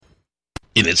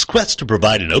In its quest to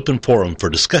provide an open forum for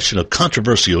discussion of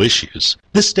controversial issues,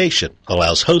 this station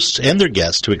allows hosts and their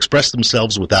guests to express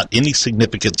themselves without any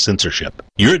significant censorship.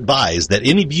 You're advised that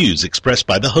any views expressed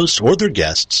by the host or their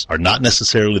guests are not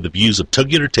necessarily the views of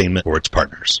Togi Entertainment or its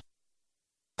partners.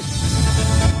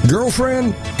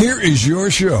 Girlfriend, here is your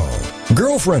show.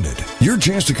 Girlfriended, your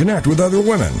chance to connect with other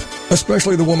women,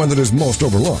 especially the woman that is most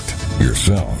overlooked,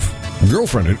 yourself.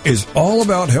 Girlfriended is all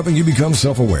about helping you become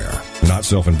self-aware, not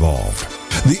self-involved.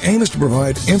 The aim is to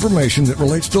provide information that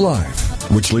relates to life,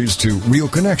 which leads to real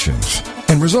connections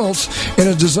and results in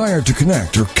a desire to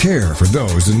connect or care for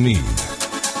those in need.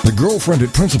 The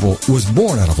Girlfriended principle was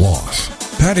born out of loss.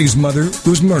 Patty's mother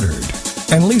was murdered,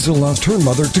 and Lisa lost her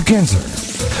mother to cancer.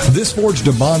 This forged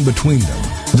a bond between them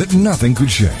that nothing could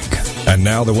shake. And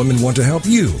now the women want to help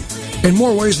you in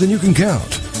more ways than you can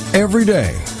count, every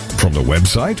day. From the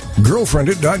website,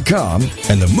 girlfriendit.com,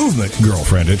 and the movement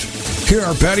Girlfriendit, here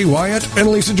are Patty Wyatt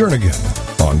and Lisa Jernigan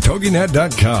on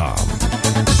TogiNet.com.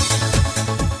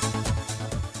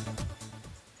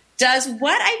 Does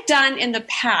what I've done in the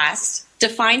past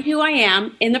define who I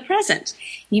am in the present?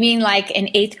 You mean like in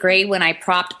 8th grade when I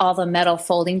propped all the metal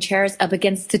folding chairs up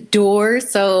against the door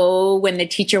so when the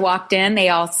teacher walked in, they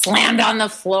all slammed on the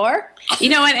floor? You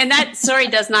know what? And that story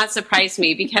does not surprise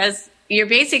me because you're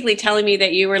basically telling me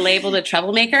that you were labeled a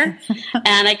troublemaker.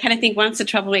 And I kind of think once a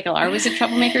troublemaker always a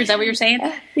troublemaker. Is that what you're saying?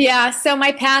 Yeah, so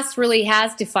my past really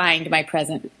has defined my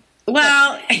present.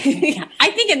 Well,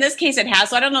 I think in this case it has.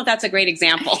 So I don't know if that's a great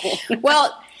example.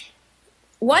 Well,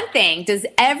 one thing, does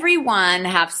everyone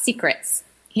have secrets?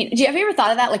 Have you ever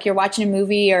thought of that? Like you're watching a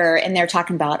movie and they're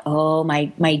talking about, oh, my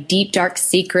deep, dark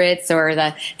secrets or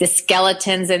the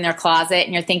skeletons in their closet.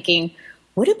 And you're thinking,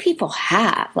 what do people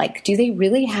have? Like, do they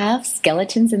really have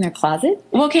skeletons in their closet?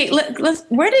 Well, okay,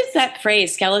 where does that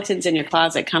phrase, skeletons in your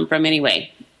closet, come from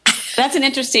anyway? That's an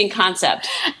interesting concept.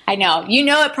 I know. You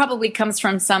know it probably comes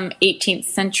from some 18th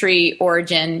century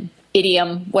origin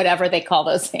idiom, whatever they call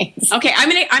those things. Okay, I'm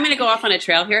gonna go off on a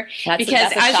trail here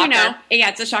because, as you know,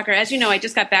 it's a shocker. As you know, I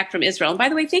just got back from Israel, and by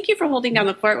the way, thank you for holding down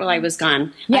the fort while I was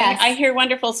gone. Yes, I hear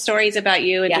wonderful stories about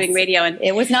you and doing radio, and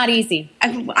it was not easy.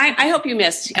 I hope you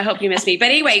missed. I hope you missed me. But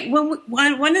anyway,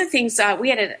 one of the things we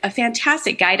had a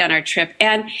fantastic guide on our trip,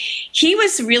 and he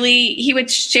would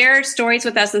share stories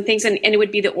with us and things, and it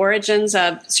would be the origins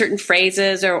of certain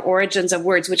phrases or origins of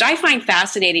words, which I find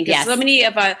fascinating because so many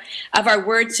of our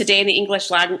words today in the English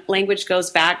language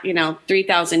goes back,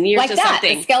 3,000 years like or that,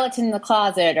 something. The skeleton in the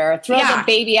closet, or throw the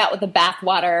baby out with the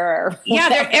bathwater. Or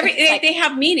they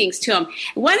have meanings to them.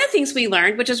 One of the things we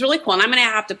learned, which is really cool, and I'm going to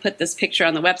have to put this picture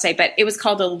on the website, but it was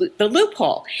called the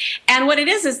loophole. And what it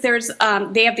is there's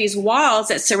they have these walls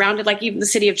that surrounded, like even the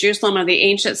city of Jerusalem or the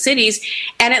ancient cities,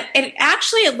 and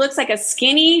it looks like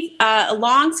a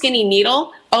long skinny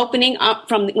needle opening up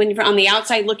from when you're on the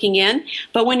outside looking in,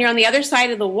 but when you're on the other side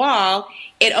of the wall,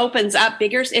 it opens up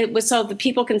bigger. It was so the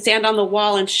people can stand on the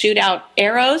wall and shoot out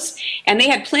arrows, and they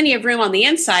had plenty of room on the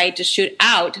inside to shoot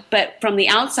out, but from the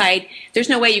outside, there's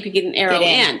no way you could get an arrow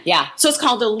in. Yeah. So it's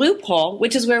called a loophole,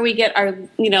 which is where we get our,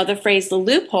 the phrase the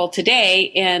loophole today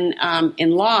in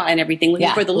law and everything.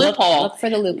 Looking for the loophole. Look for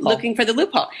the loophole. Looking for the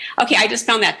loophole. Okay, I just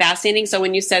found that fascinating. So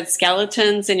when you said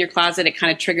skeletons in your closet, it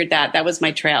kind of triggered that. That was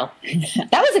my trail.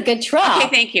 That was a good trail. Okay,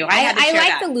 thank you. I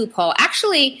like the loophole.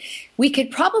 Actually, we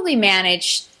could probably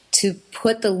manage to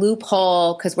put the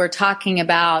loophole, because we're talking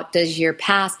about, does your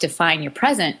past define your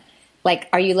present? Like,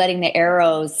 are you letting the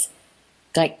arrows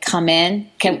come in?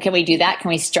 Can we do that? Can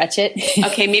we stretch it?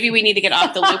 Okay, maybe we need to get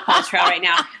off the loophole trail right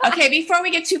now. Okay, before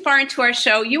we get too far into our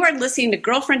show, you are listening to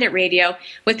Girlfriendit Radio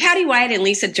with Patty Wyatt and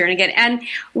Lisa Jernigan, and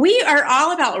we are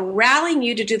all about rallying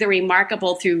you to do the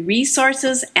remarkable through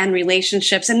resources and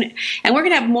relationships, and we're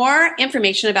going to have more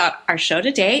information about our show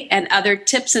today and other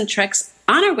tips and tricks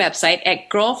on our website at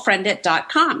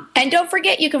girlfriendit.com. And don't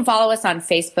forget, you can follow us on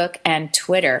Facebook and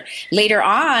Twitter. Later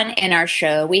on in our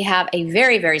show, we have a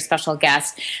very, very special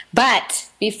guest. But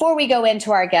before we go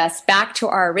into our guest, back to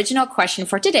our original question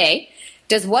for today,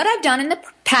 does what I've done in the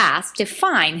past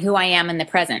define who I am in the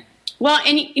present? Well,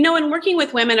 and in working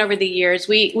with women over the years,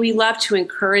 we love to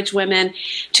encourage women,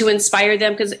 to inspire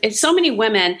them, because it's so many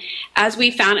women, as we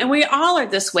found, and we all are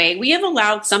this way, we have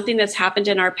allowed something that's happened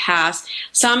in our past,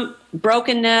 some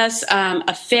brokenness,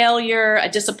 a failure, a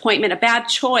disappointment, a bad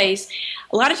choice.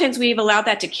 A lot of times we've allowed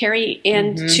that to carry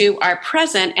into our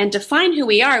present and define who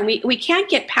we are. And we can't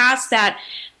get past that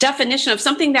definition of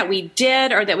something that we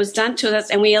did or that was done to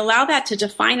us, and we allow that to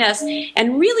define us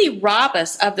and really rob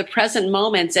us of the present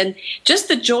moments and just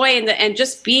the joy and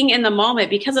just being in the moment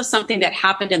because of something that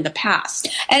happened in the past.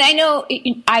 And I know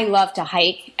I love to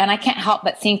hike, and I can't help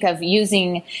but think of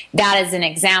using that as an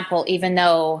example, even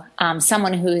though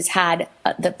someone who's had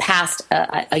the past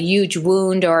a huge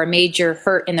wound or a major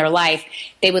hurt in their life,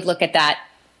 they would look at that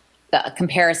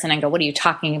comparison and go, what are you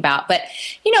talking about? But,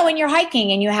 when you're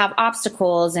hiking and you have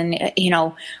obstacles and,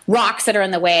 rocks that are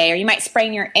in the way, or you might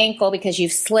sprain your ankle because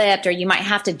you've slipped, or you might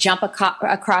have to jump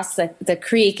across the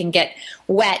creek and get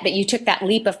wet, but you took that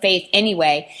leap of faith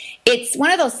anyway. It's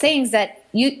one of those things that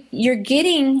you're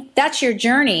getting, that's your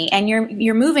journey, and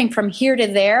you're moving from here to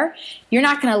there. You're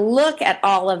not going to look at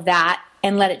all of that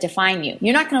and let it define you.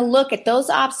 You're not going to look at those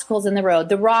obstacles in the road,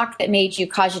 the rock that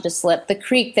cause you to slip, the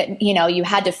creek that, you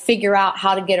had to figure out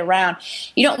how to get around.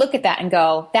 You don't look at that and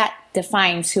go, that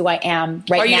defines who I am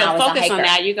right now as a hiker. Or you don't focus on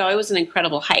that. You go, it was an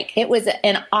incredible hike. It was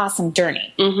an awesome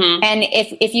journey. Mm-hmm. And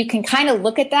if you can kind of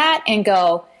look at that and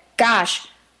go, gosh,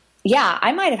 yeah,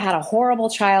 I might have had a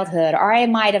horrible childhood, or I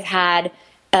might have had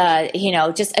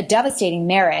just a devastating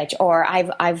marriage, or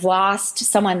I've lost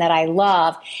someone that I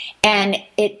love, and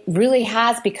it really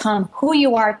has become who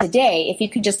you are today. If you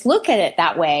could just look at it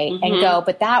that way and go,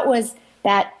 but that was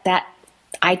that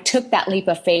I took that leap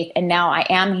of faith, and now I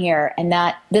am here, and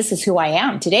that this is who I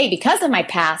am today because of my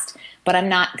past, but I'm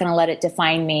not going to let it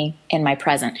define me in my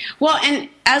present. Well, and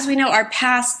as we know, our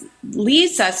past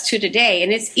leads us to today,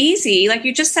 and it's easy, like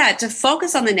you just said, to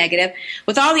focus on the negative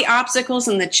with all the obstacles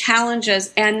and the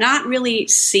challenges and not really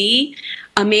see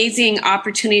amazing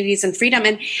opportunities and freedom.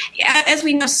 And as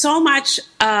we know, so much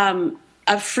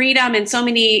of freedom and so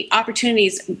many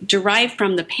opportunities derive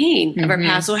from the pain of our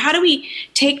past. So how do we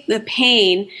take the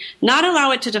pain, not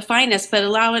allow it to define us, but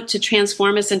allow it to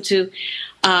transform us into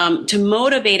to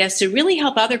motivate us to really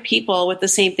help other people with the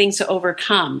same things to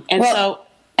overcome. And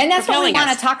that's what we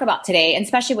want to talk about today, and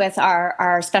especially with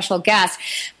our special guest,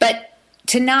 but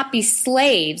to not be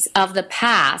slaves of the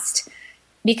past,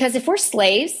 because if we're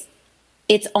slaves,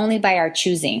 it's only by our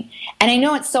choosing. And I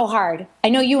know it's so hard. I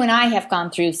know you and I have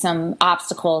gone through some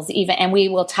obstacles even, and we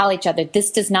will tell each other,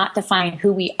 this does not define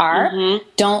who we are. Mm-hmm.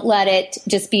 Don't let it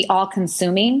just be all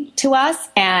consuming to us.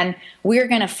 And we're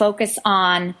going to focus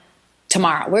on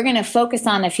tomorrow. We're going to focus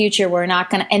on the future. We're not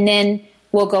going to, and then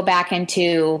we'll go back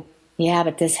into, yeah,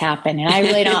 but this happened, and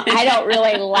I don't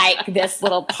really like this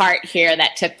little part here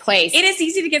that took place. It is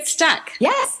easy to get stuck.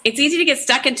 Yes. It's easy to get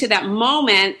stuck into that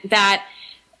moment that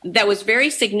was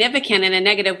very significant in a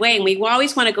negative way, and we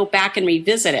always want to go back and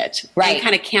revisit it, right, and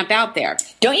kind of camp out there.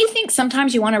 Don't you think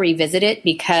sometimes you want to revisit it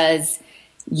because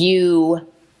you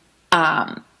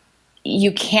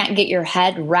can't get your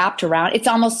head wrapped around? It's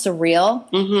almost surreal.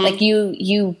 Mm-hmm. Like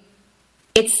you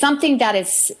it's something that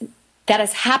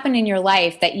has happened in your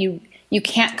life that you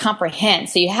can't comprehend.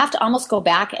 So you have to almost go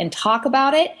back and talk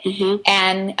about it. Mm-hmm.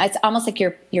 And it's almost like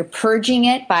you're purging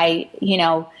it by,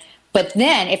 but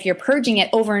then if you're purging it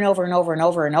over and over and over and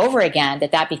over and over again,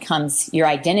 that becomes your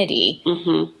identity,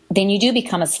 mm-hmm, then you do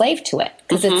become a slave to it.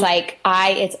 Because mm-hmm, it's like,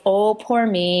 oh, poor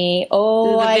me.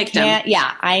 Oh, I can't.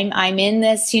 Yeah, I'm in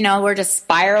this, we're just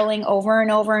spiraling over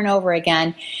and over and over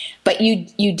again. But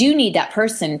you do need that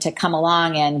person to come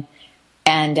along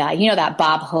and that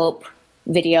Bob Hope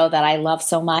video that I love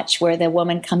so much, where the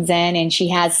woman comes in and she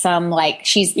has some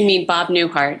You mean Bob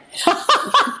Newhart?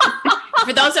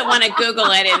 For those that want to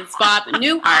Google it, it's Bob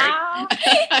Newhart.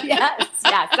 Yes,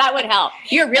 that would help.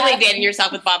 You're really dating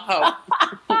yourself with Bob Hope.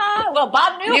 Well,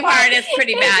 Bob Newhart is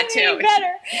pretty bad too.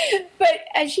 Better.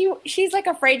 But she's like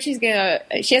afraid she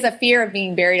has a fear of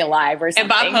being buried alive or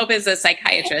something. And Bob Hope is a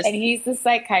psychiatrist. And he's the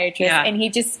psychiatrist, and he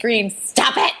just screams,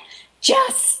 "Stop it!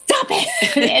 Just stop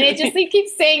it." And he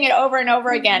keeps saying it over and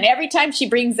over again. Every time she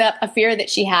brings up a fear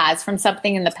that she has from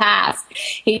something in the past,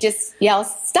 he just yells,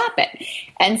 "Stop it."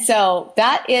 And so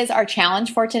that is our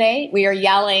challenge for today. We are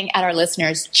yelling at our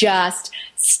listeners, just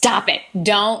stop it.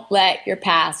 Don't let your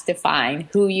past define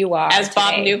who you are. As today.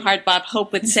 Bob Newhart, Bob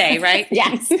Hope would say, right?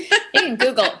 Yes. You can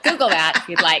Google that if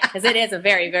you'd like, because it is a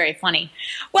very, very funny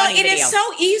video. Is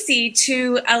so easy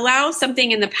to allow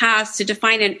something in the past to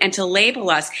define and to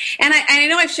label us. And I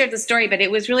know I've shared the story, but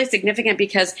it was really significant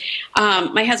because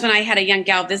my husband and I had a young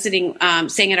gal visiting,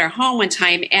 staying at our home one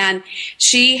time, and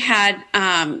she had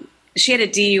a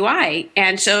DUI,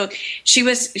 and so she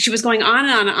was going on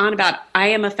and on and on about, I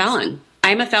am a felon,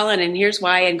 and here's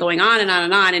why, and going on and on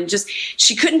and on, and just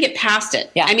she couldn't get past it.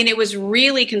 Yeah. I mean, it was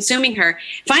really consuming her.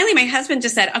 Finally, my husband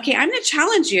just said, okay, I'm going to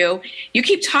challenge you. You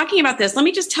keep talking about this. Let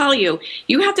me just tell you,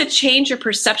 you have to change your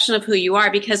perception of who you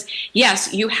are, because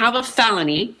yes, you have a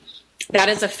felony. That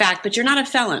is a fact, but you're not a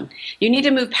felon. You need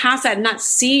to move past that and not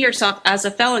see yourself as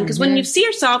a felon. Because when you see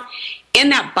yourself in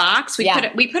that box, we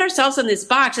put ourselves in this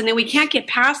box, and then we can't get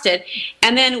past it.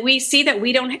 And then we see that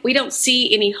we don't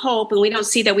see any hope, and we don't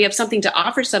see that we have something to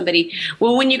offer somebody.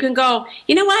 Well, when you can go,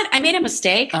 you know what? I made a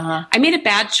mistake. I made a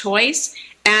bad choice.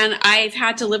 And I've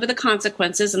had to live with the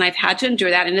consequences, and I've had to endure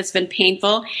that, and it's been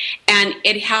painful, and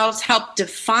it has helped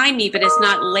define me, but it's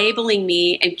not labeling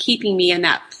me and keeping me in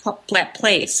that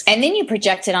place. And then you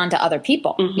project it onto other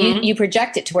people. You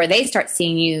project it to where they start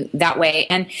seeing you that way.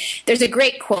 And there's a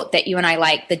great quote that you and I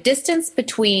like: the distance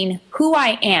between who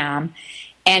I am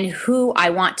and who I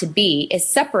want to be is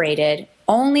separated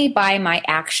only by my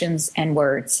actions and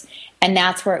words. And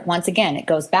that's where, once again, it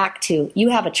goes back to,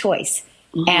 you have a choice.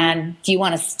 And do you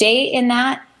want to stay in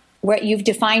that, where you've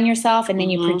defined yourself, and then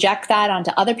you project that onto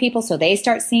other people so they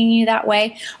start seeing you that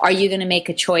way? Or are you going to make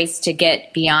a choice to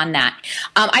get beyond that?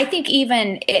 I think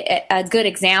even a good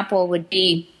example would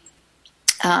be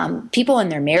people in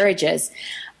their marriages.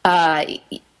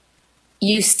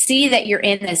 You see that you're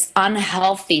in this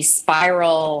unhealthy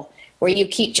spiral where you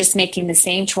keep just making the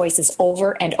same choices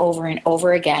over and over and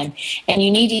over again. And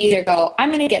you need to either go,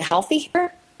 I'm going to get healthy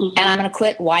here, and I'm going to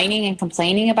quit whining and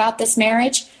complaining about this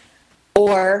marriage,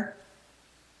 or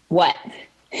what?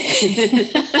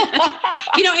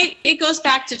 It goes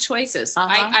back to choices.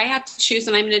 I have to choose,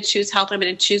 and I'm going to choose health. I'm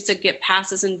going to choose to get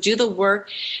past this and do the work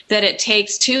that it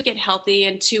takes to get healthy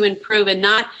and to improve, and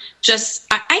not just,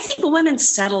 I think women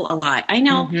settle a lot. I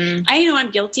know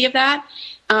I'm guilty of that.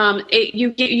 You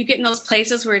get in those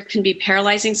places where it can be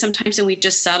paralyzing sometimes, and we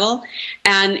just settle.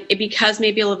 And because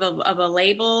maybe of a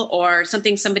label or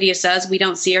something somebody says, we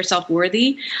don't see ourselves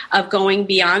worthy of going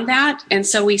beyond that. And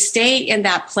so we stay in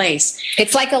that place.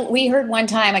 It's like we heard one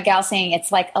time a gal saying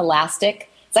it's like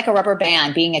elastic. It's like a rubber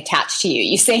band being attached to you.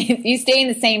 You stay in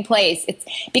the same place. It's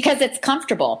because it's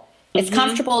comfortable. It's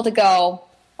comfortable to go,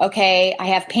 okay, I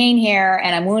have pain here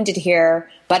and I'm wounded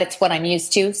here, but it's what I'm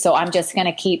used to, so I'm just going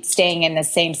to keep staying in the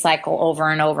same cycle over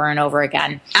and over and over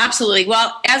again. Absolutely.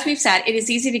 Well, as we've said, it is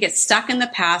easy to get stuck in the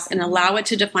past and allow it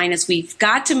to define us. We've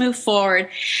got to move forward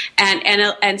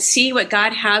and see what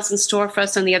God has in store for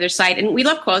us on the other side. And we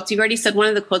love quotes. You've already said one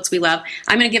of the quotes we love.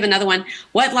 I'm going to give another one.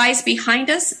 What lies behind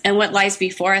us and what lies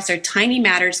before us are tiny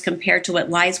matters compared to what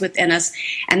lies within us.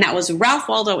 And that was Ralph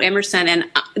Waldo Emerson.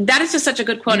 And that is just such a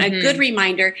good quote, a good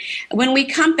reminder. When we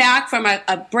come back from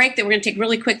a break that we're going to take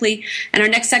really quickly, and our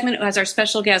next segment has our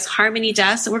special guest, Harmony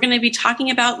Dust. So we're going to be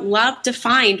talking about love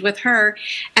defined with her.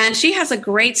 And she has a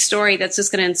great story that's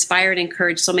just going to inspire and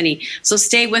encourage so many. So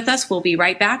stay with us. We'll be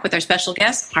right back with our special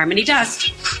guest, Harmony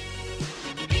Dust.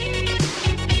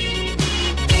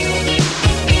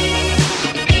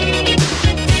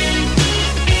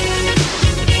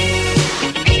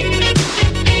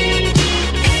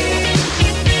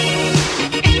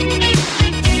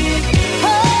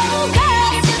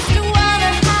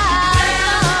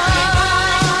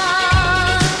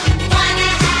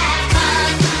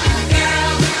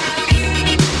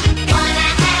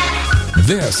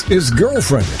 This is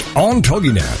Girlfriended on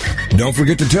TogiNet. Don't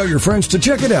forget to tell your friends to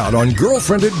check it out on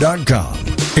girlfriended.com.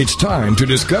 It's time to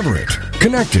discover it,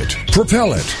 connect it,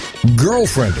 propel it,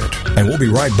 Girlfriended. And we'll be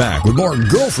right back with more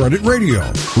Girlfriended Radio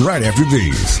right after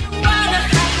these.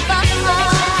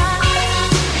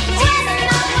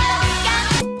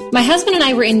 My husband and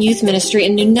I were in youth ministry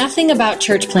and knew nothing about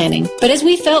church planning. But as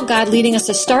we felt God leading us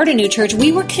to start a new church,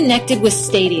 we were connected with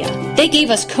Stadia. They gave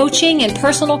us coaching and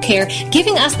personal care,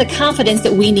 giving us the confidence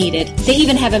that we needed. They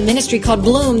even have a ministry called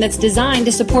Bloom that's designed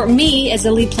to support me as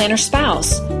a lead planner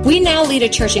spouse. We now lead a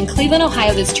church in Cleveland,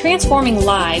 Ohio that's transforming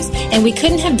lives, and we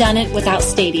couldn't have done it without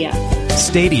Stadia.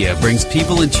 Stadia brings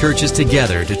people and churches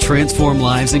together to transform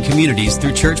lives and communities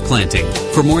through church planting.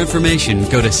 For more information,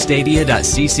 go to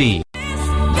stadia.cc.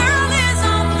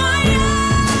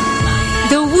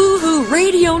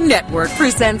 Radio Network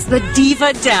presents the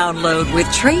Diva Download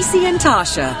with Tracy and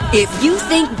Tasha. If you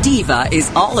think Diva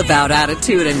is all about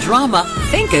attitude and drama,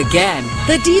 think again.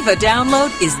 The Diva Download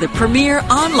is the premier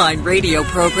online radio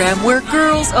program where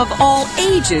girls of all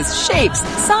ages, shapes,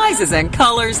 sizes, and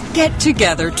colors get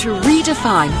together to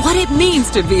redefine what it means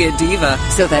to be a diva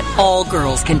so that all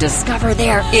girls can discover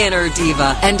their inner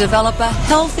diva and develop a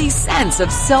healthy sense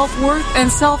of self-worth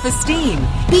and self-esteem.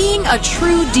 Being a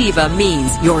true diva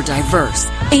means you're diverse,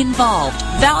 involved,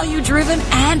 value-driven,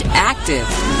 and active.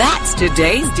 That's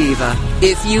today's diva.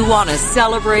 If you want to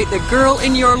celebrate the girl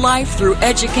in your life through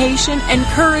education,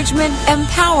 encouragement,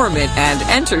 empowerment, and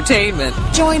entertainment,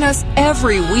 join us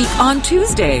every week on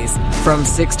Tuesdays from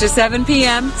 6 to 7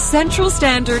 p.m. Central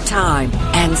Standard Time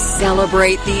and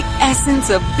celebrate the essence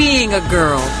of being a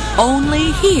girl.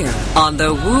 Only here on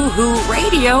the Woohoo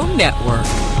Radio Network.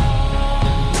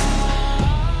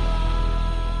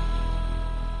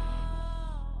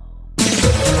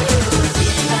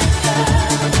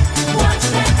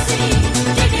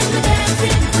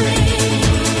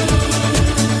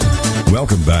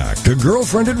 Welcome back to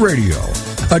Girlfriended Radio.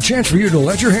 A chance for you to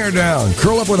let your hair down,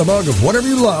 curl up with a mug of whatever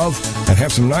you love, and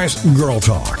have some nice girl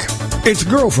talk. It's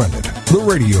Girlfriended, the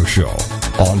radio show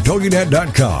on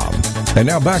TogiNet.com. And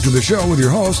now back to the show with your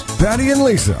hosts, Patty and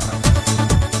Lisa.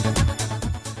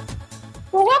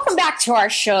 Well, welcome back to our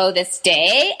show this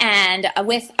day, and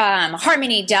with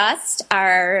Harmony Dust,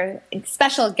 our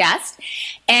special guest.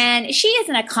 And she is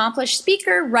an accomplished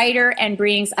speaker, writer, and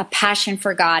brings a passion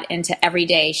for God into every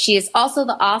day. She is also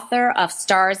the author of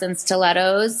Stars and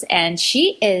Stilettos, and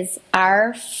she is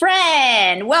our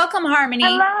friend. Welcome, Harmony.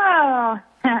 Hello.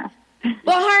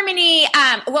 Well, Harmony,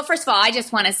 first of all, I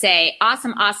just want to say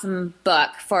awesome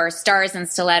book for Stars and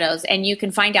Stilettos. And you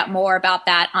can find out more about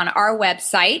that on our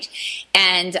website.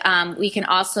 And we can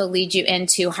also lead you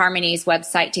into Harmony's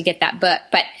website to get that book.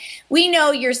 But we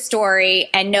know your story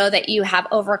and know that you have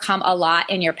overcome a lot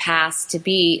in your past to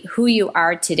be who you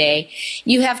are today.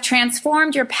 You have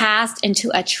transformed your past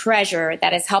into a treasure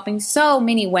that is helping so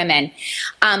many women.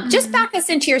 Just back us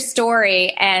into your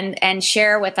story and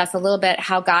share with us a little bit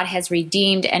how God has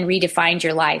redeemed and redefined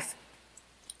your life.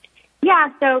 Yeah,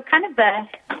 so kind of the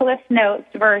Cliff Notes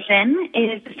version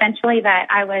is essentially that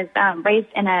I was raised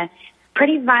in a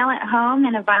pretty violent home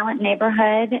in a violent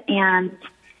neighborhood and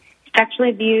sexually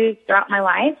abused throughout my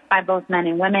life by both men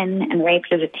and women and raped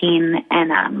as a teen.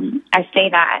 And I say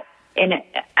that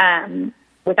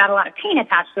without a lot of pain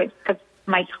attached to it because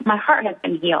my heart has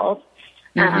been healed.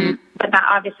 But that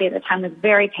obviously at the time was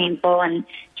very painful and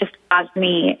just caused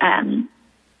me to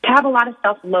have a lot of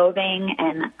self-loathing.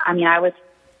 And I mean, I was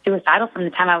suicidal from the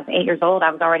time I was 8 years old.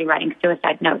 I was already writing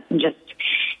suicide notes and just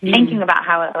thinking about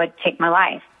how it would take my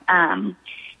life.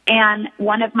 And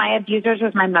one of my abusers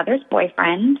was my mother's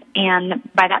boyfriend. And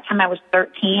by that time I was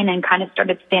 13 and kind of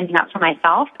started standing up for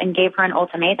myself and gave her an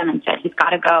ultimatum and said, he's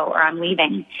got to go or I'm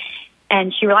leaving.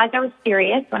 And she realized I was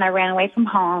serious when I ran away from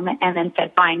home and then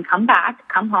said, fine, come back,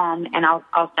 come home, and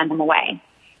I'll send him away.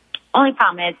 Only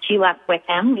problem is she left with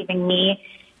him, leaving me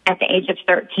at the age of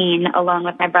 13 alone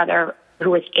with my brother,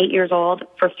 who was 8 years old,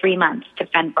 for 3 months to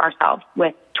fend for ourselves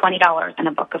with $20 and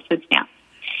a book of food stamps.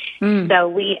 So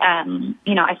we,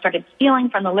 I started stealing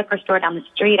from the liquor store down the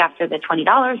street after the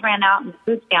 $20 ran out and the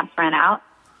food stamps ran out,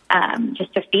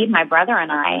 just to feed my brother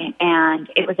and I. And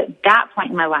it was at that point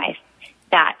in my life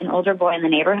that an older boy in the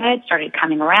neighborhood started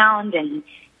coming around. And,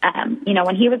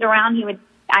 when he was around,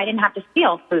 I didn't have to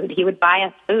steal food. He would buy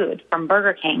us food from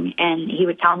Burger King, and he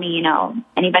would tell me,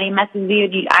 anybody messes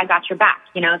with you, I got your back,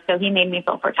 so he made me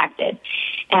feel protected.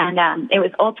 And it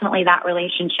was ultimately that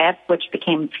relationship, which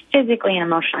became physically and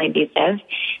emotionally abusive,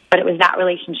 but it was that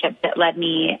relationship that led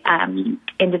me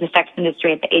into the sex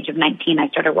industry at the age of 19. I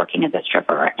started working as a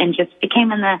stripper and just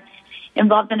became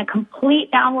involved in a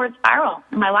complete downward spiral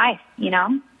in my life,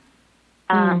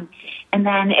 And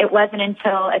then it wasn't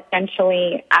until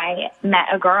essentially I met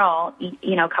a girl,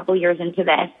 a couple years into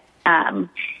this,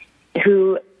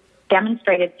 who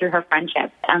demonstrated through her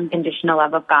friendship unconditional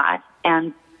love of God.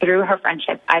 And through her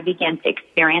friendship, I began to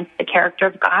experience the character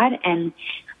of God. And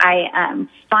I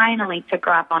finally took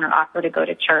her up on her offer to go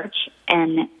to church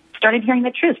and started hearing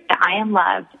the truth that I am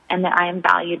loved and that I am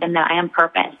valued and that I am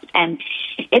purposed. And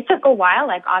it took a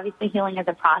while, obviously healing is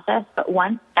a process, but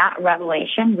once that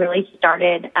revelation really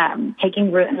started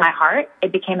taking root in my heart,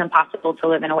 it became impossible to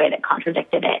live in a way that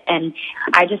contradicted it. And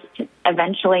I just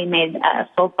eventually made a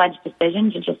full-fledged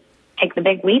decision to just take the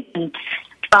big leap and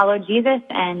follow Jesus,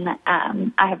 and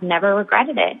I have never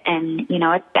regretted it. And,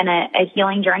 it's been a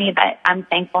healing journey that I'm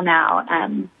thankful now,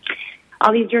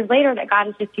 all these years later, that God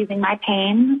is just using my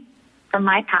pain from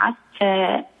my past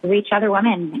to reach other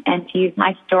women and to use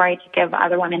my story to give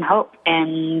other women hope.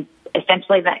 And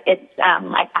essentially that it's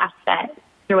my past that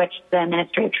through which the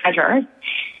Ministry of Treasures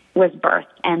was birthed.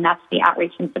 And that's the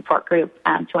outreach and support group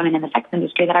to women in the sex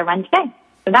industry that I run today.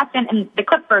 So that's in the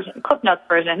Cliff Notes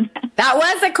version. That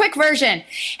was a quick version.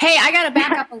 Hey, I got to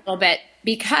back up a little bit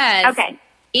because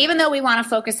even though we want to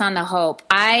focus on the hope,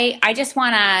 I just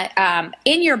want to,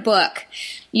 in your book,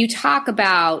 you talk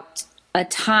about a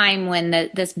time when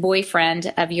this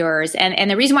boyfriend of yours,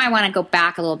 and the reason why I want to go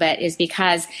back a little bit is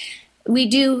because we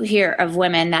do hear of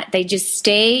women that they just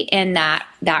stay in that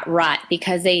rut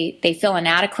because they feel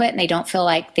inadequate and they don't feel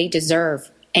like they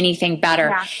deserve anything better.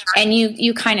 Yeah. And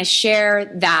you kind of share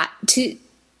that to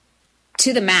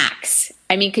the max.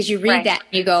 I mean, because you read that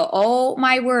and you go, oh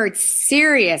my word,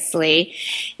 seriously.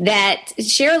 That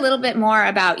share a little bit more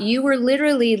about, you were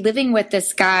literally living with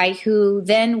this guy who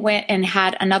then went and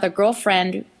had another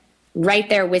girlfriend right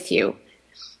there with you.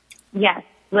 Yes,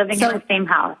 living in the same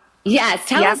house. Yes,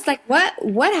 tell us, like,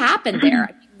 what happened there?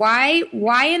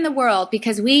 Why in the world?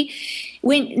 Because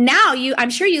I'm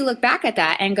sure you look back at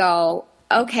that and go,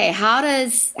 okay, how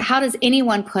does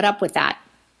anyone put up with that?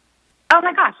 Oh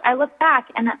my gosh, I look back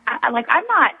and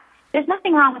there's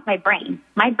nothing wrong with my brain.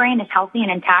 My brain is healthy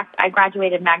and intact. I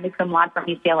graduated magna cum laude from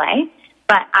UCLA,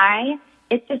 but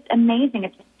it's just amazing.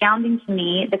 It's astounding to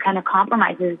me the kind of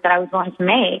compromises that I was willing to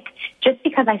make just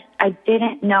because I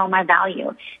didn't know my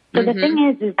value. So the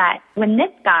thing is that when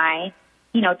this guy,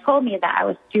 told me that I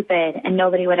was stupid and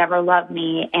nobody would ever love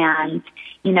me and,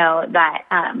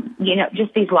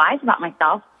 just these lies about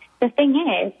myself, the thing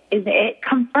is it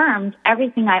confirmed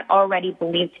everything I already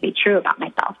believed to be true about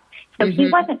myself. So he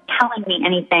wasn't telling me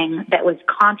anything that was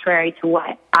contrary to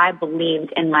what I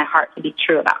believed in my heart to be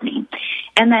true about me.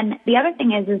 And then the other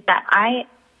thing is that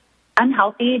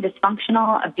unhealthy,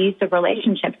 dysfunctional, abusive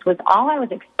relationships was all I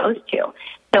was exposed to.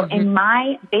 So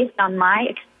based on my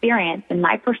experience and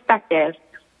my perspective,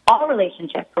 all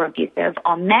relationships were abusive,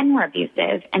 all men were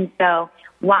abusive. And so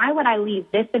why would I leave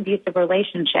this abusive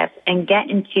relationship and get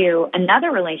into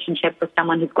another relationship with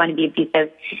someone who's going to be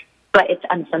abusive, but it's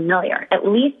unfamiliar? At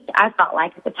least I felt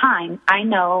like at the time, I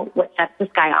know what sets this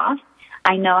guy off.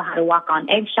 I know how to walk on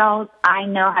eggshells. I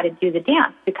know how to do the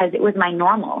dance because it was my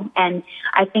normal. And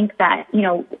I think that,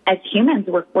 as humans,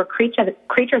 we're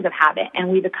creatures of habit, and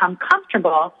we become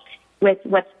comfortable with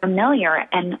what's familiar,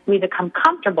 and we become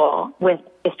comfortable with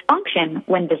dysfunction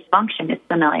when dysfunction is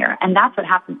familiar. And that's what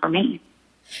happened for me.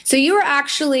 So you were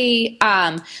actually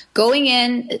going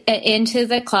into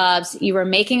the clubs. You were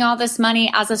making all this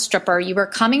money as a stripper. You were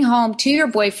coming home to your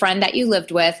boyfriend that you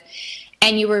lived with,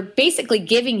 and you were basically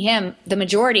giving him the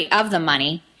majority of the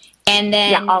money. And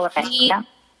then all of it.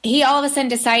 He all of a sudden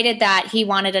decided that he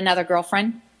wanted another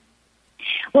girlfriend.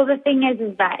 Well, the thing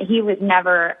is that he was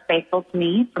never faithful to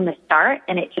me from the start,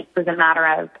 and it just was a matter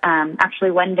of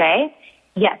actually one day.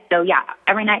 Yes. So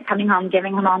every night coming home,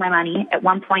 giving him all my money. At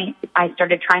one point, I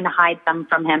started trying to hide some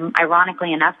from him,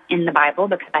 ironically enough, in the Bible,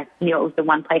 because I knew it was the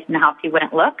one place in the house he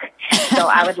wouldn't look. So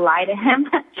I would lie to him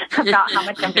about how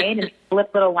much I made and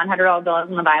slip little $100 bills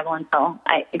in the Bible until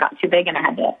it got too big and I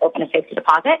had to open a safety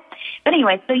deposit. But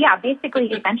anyway, so basically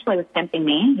he essentially was pimping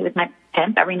me. He was my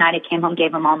pimp. Every night I came home,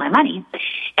 gave him all my money.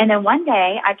 And then one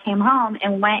day I came home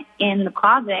and went in the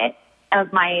closet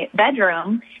of my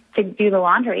bedroom to do the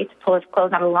laundry, to pull his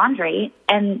clothes out of the laundry,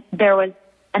 and there was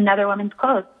another woman's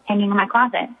clothes hanging in my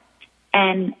closet.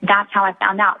 And that's how I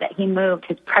found out that he moved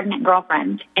his pregnant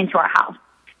girlfriend into our house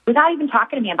without even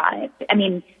talking to me about it. I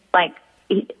mean,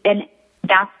 and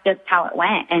that's just how it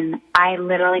went. And I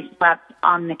literally slept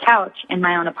on the couch in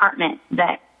my own apartment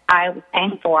that I was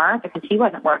paying for because he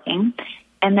wasn't working.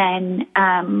 And then,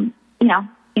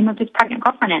 he moved his pregnant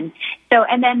girlfriend in. So,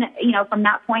 and then, from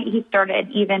that point, he started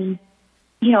even,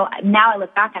 now I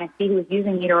look back and I see he was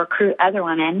using me to recruit other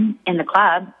women in the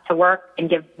club to work and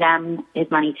give them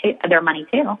their money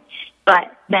too.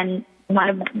 But then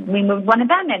we moved one of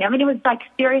them in. I mean, it was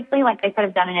seriously, I could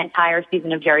have done an entire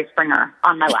season of Jerry Springer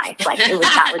on my life. It was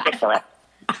that ridiculous.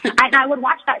 And I would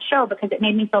watch that show because it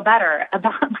made me feel better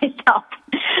about myself.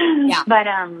 Yeah. But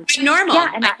normal.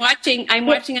 Yeah, and I'm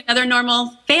watching another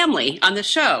normal family on the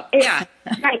show.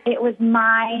 Right. It was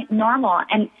my normal.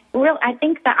 And I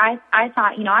think that I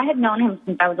thought, I had known him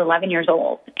since I was 11 years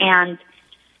old. And,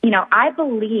 I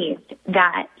believed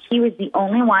that he was the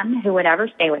only one who would ever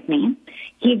stay with me.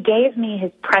 He gave me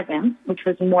his presence, which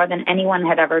was more than anyone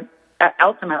had ever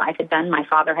else in my life had done. My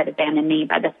father had abandoned me.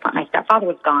 By this point, my stepfather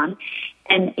was gone.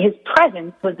 And his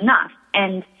presence was enough.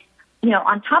 And,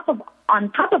 on top of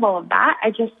all of that,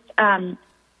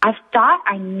 I thought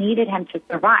I needed him to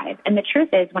survive. And the truth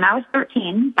is, when I was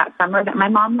 13, that summer that my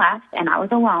mom left and I was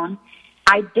alone,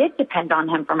 I did depend on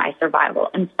him for my survival.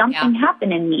 And something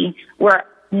happened in me where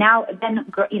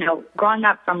growing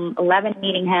up from 11,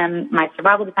 meeting him, my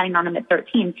survival depending on him at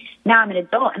 13, now I'm an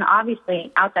adult. And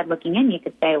obviously, outside looking in, you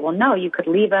could say, well, no, you could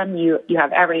leave him. You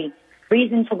have every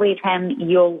reason to leave him.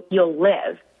 You'll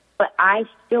live. But I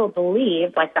still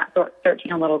believed, like that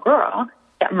 13-year-old little girl,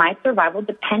 that my survival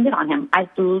depended on him. I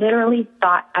literally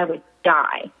thought I would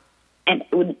die, and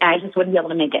I just wouldn't be able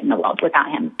to make it in the world without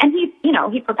him. And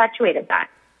he perpetuated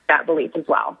that belief as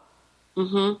well.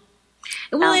 Mm-hmm.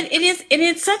 Well, it is.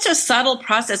 It's such a subtle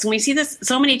process, and we see this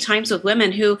so many times with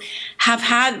women who have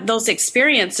had those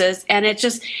experiences, and it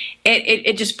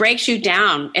just breaks you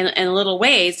down in little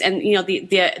ways. And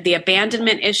the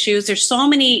abandonment issues. There's so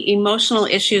many emotional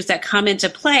issues that come into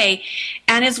play,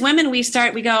 and as women, we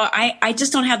go, I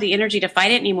just don't have the energy to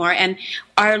fight it anymore, and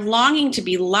our longing to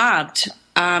be loved.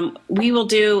 We will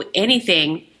do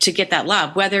anything to get that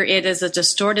love, whether it is a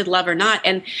distorted love or not.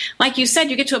 And like you said,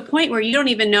 you get to a point where you don't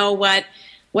even know what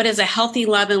is a healthy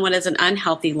love and what is an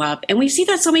unhealthy love. And we see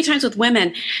that so many times with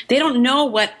women. They don't know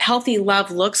what healthy love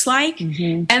looks like.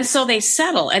 Mm-hmm. And so they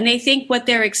settle, and they think what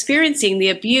they're experiencing, the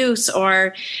abuse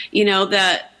or,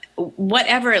 the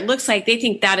whatever it looks like, they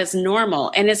think that is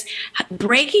normal. And it's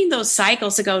breaking those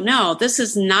cycles to go, no, this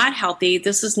is not healthy.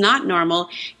 This is not normal.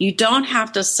 You don't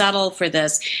have to settle for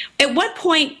this. At what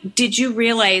point did you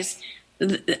realize,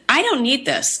 I don't need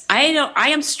this? I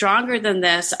am stronger than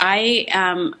this. I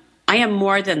am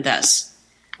more than this.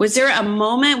 Was there a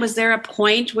moment, was there a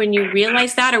point when you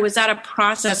realized that, or was that a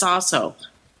process also?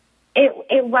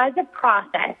 It was a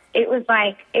process. It was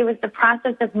the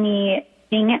process of me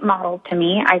seeing it modeled to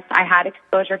me. I had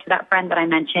exposure to that friend that I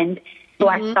mentioned, who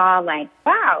I saw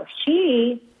wow,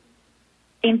 she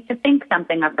seems to think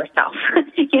something of herself.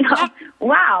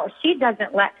 Wow, she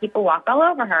doesn't let people walk all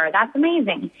over her. That's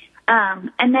amazing.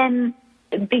 And then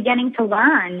beginning to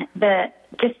learn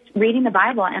just reading the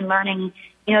Bible and learning,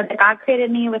 that God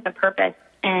created me with a purpose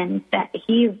and that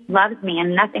He loves me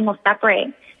and nothing will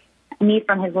separate me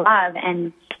from His love.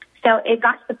 And so it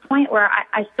got to the point where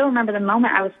I still remember the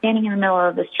moment I was standing in the middle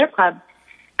of the strip club.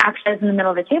 Actually, I was in the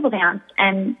middle of a table dance,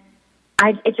 and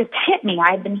it just hit me. I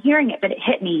had been hearing it, but it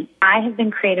hit me. I have been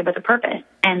created with a purpose.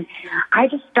 And I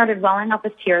just started welling up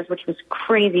with tears, which was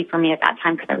crazy for me at that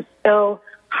time because I was so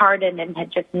hardened and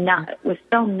had just was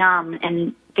so numb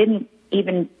and didn't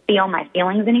even feel my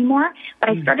feelings anymore. But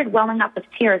I started welling up with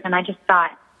tears, and I just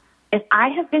thought, if I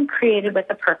have been created with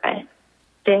a purpose,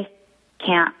 this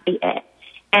can't be it.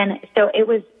 And so it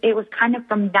was kind of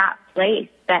from that place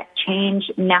that change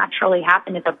naturally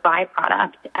happened as a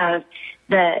byproduct of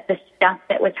the stuff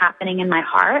that was happening in my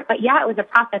heart. But yeah, it was a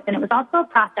process, and it was also a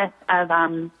process of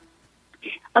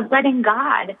letting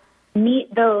God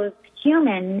meet those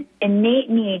human innate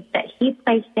needs that He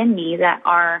placed in me that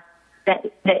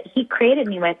He created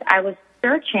me with. I was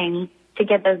searching to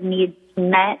get those needs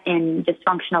met in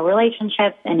dysfunctional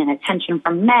relationships and in attention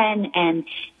from men and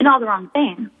in all the wrong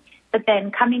things. But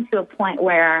then coming to a point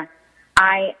where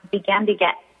I began to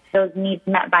get those needs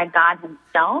met by God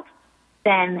Himself,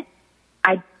 then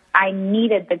I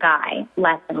needed the guy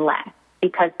less and less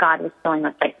because God was filling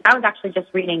those places. I was actually just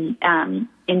reading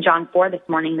in John 4 this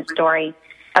morning the story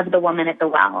of the woman at the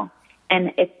well,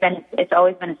 and it's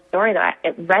always been a story that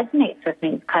it resonates with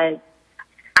me because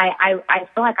I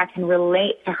feel like I can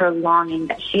relate to her longing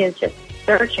that she is just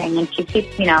searching, and she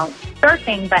keeps,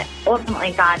 searching, but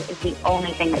ultimately God is the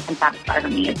only thing that can satisfy her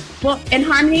needs. Well, in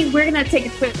Harmony, we're going to take a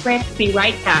quick break. Be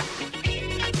right back.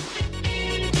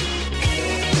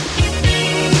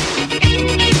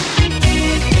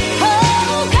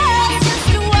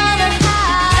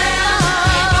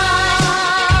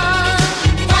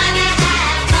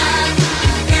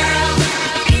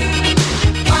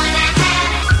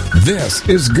 This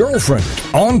is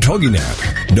Girlfriended on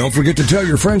TogiNet. Don't forget to tell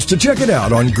your friends to check it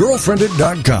out on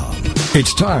Girlfriended.com.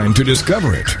 It's time to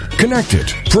discover it, connect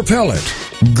it, propel it,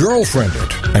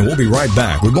 Girlfriended. And we'll be right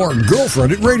back with more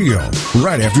Girlfriended Radio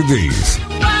right after these.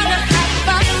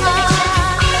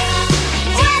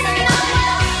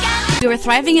 We were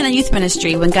thriving in a youth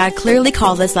ministry when God clearly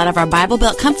called us out of our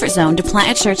Bible-Belt comfort zone to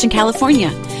plant a church in California.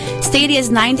 Stadia's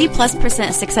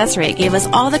 90+% success rate gave us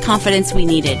all the confidence we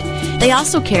needed. They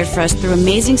also cared for us through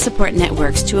amazing support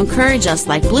networks to encourage us,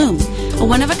 like Bloom, a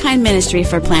one-of-a-kind ministry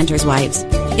for planters' wives.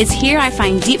 It's here I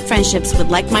find deep friendships with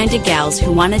like-minded gals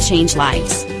who want to change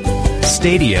lives.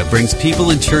 Stadia brings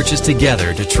people and churches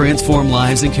together to transform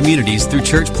lives and communities through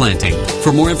church planting.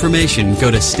 For more information, go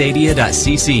to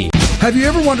stadia.cc. Have you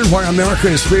ever wondered why America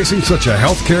is facing such a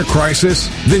healthcare crisis?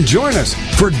 Then join us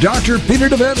for Dr. Peter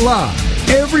DeVette Live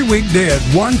every weekday at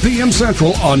 1 p.m.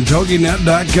 Central on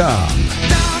TogiNet.com.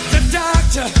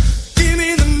 Doctor, give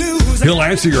me the news. He'll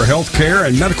answer your health care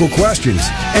and medical questions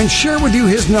and share with you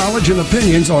his knowledge and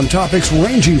opinions on topics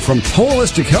ranging from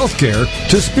holistic health care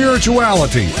to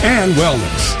spirituality and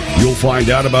wellness. You'll find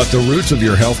out about the roots of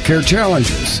your health care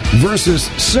challenges versus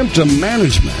symptom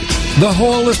management, the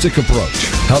holistic approach,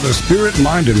 how the spirit,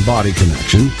 mind, and body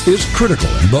connection is critical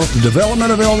in both the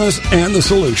development of illness and the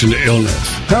solution to illness,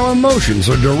 how emotions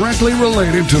are directly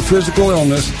related to physical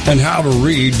illness, and how to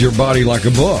read your body like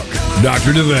a book.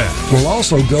 Dr. DeVette will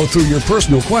also go through your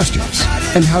personal questions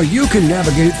and how you can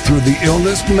navigate through the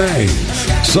illness maze.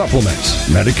 Supplements,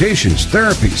 medications,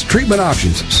 therapies, treatment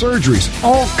options, surgeries,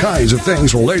 all kinds of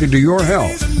things related to your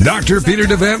health. Dr. Peter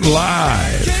DeVent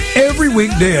Live. Every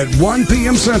weekday at 1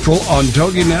 p.m. Central on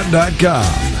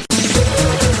TogiNet.com.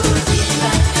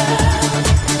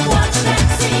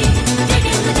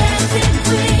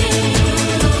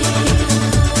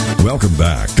 Welcome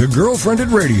back to Girlfriended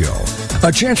Radio.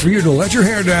 A chance for you to let your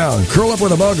hair down, curl up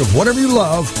with a mug of whatever you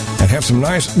love, and have some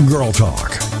nice girl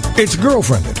talk. It's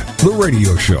Girlfriended, the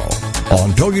radio show,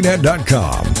 on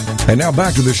TogiNet.com. And now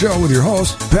back to the show with your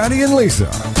hosts, Patty and Lisa.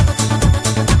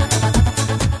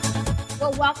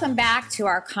 Well, welcome back to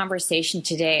our conversation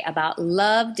today about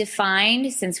love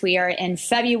defined. Since we are in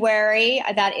February,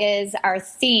 that is our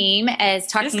theme. As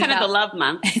talking it's kind about, of the love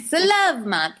month. It's the love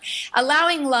month,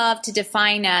 allowing love to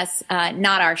define us,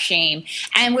 not our shame.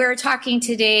 And we're talking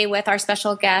today with our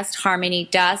special guest, Harmony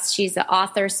Dust. She's the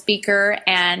author, speaker,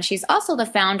 and she's also the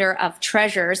founder of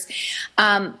Treasures.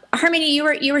 Harmony,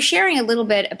 you were sharing a little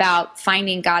bit about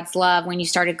finding God's love when you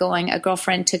started going. A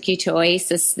girlfriend took you to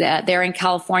Oasis there in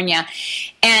California.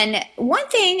 And one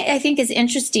thing I think is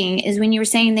interesting is when you were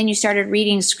saying then you started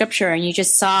reading scripture and you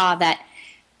just saw that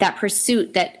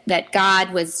pursuit that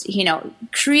God was,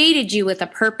 created you with a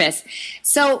purpose.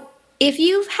 So if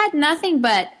you've had nothing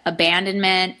but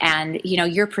abandonment and,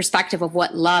 your perspective of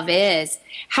what love is,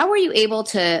 how were you able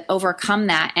to overcome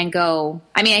that and go,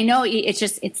 I know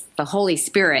it's the Holy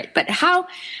Spirit, but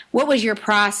what was your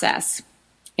process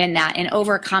in that, in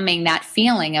overcoming that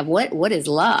feeling of what is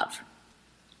love?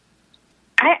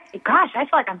 I feel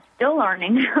like I'm still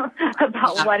learning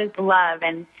about what is love.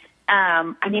 And,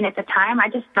 at the time I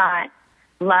just thought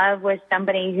love was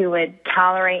somebody who would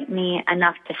tolerate me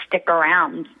enough to stick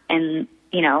around and,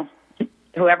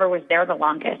 whoever was there the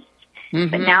longest. Mm-hmm.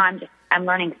 But now I'm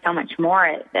learning so much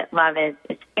more that love is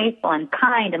faithful and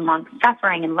kind and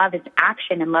long-suffering, and love is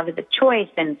action, and love is a choice.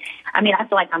 And, I feel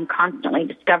like I'm constantly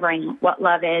discovering what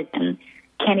love is and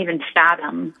can't even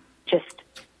fathom just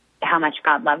how much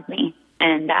God loves me.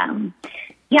 And,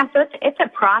 so it's a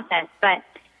process. But,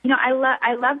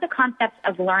 I love the concept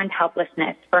of learned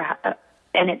helplessness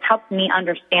and it's helped me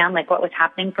understand what was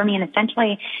happening for me. And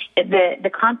essentially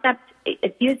the concept,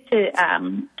 it's used to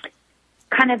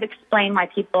kind of explain why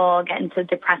people get into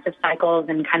depressive cycles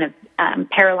and kind of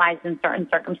paralyzed in certain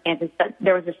circumstances. But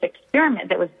there was this experiment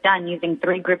that was done using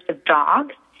 3 groups of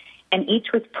dogs, and each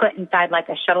was put inside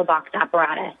a shuttle box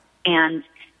apparatus and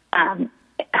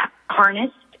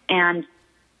harnessed, and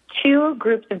 2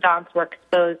 groups of dogs were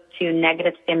exposed to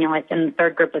negative stimulus, and the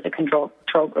 3rd group was a control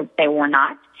group. They were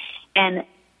not. And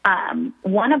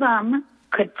one of them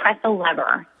could press a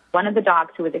lever. One of the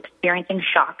dogs who was experiencing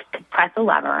shocks could press a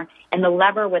lever, and the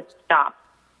lever would stop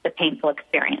the painful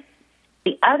experience.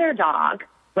 The other dog,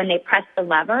 when they pressed the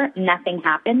lever, nothing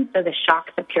happened, so the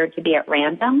shocks appeared to be at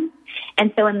random.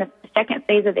 And so in the second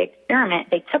phase of the experiment,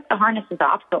 they took the harnesses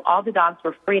off, so all the dogs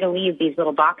were free to leave these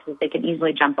little boxes. They could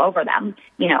easily jump over them,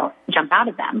 jump out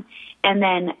of them. And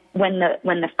then when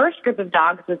the first group of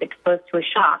dogs was exposed to a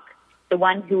shock, the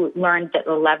one who learned that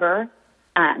the lever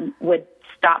would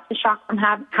stop the shock from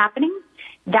happening,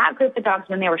 that group of dogs,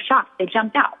 when they were shocked, they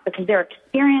jumped out because their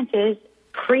experiences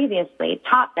previously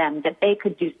taught them that they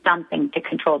could do something to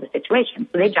control the situation.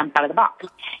 So they jumped out of the box.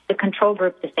 The control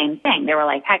group, the same thing. They were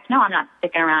like, heck no, I'm not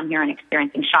sticking around here and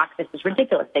experiencing shock. This is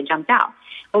ridiculous. They jumped out.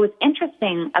 What was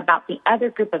interesting about the other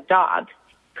group of dogs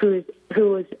whose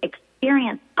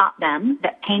experience taught them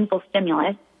that painful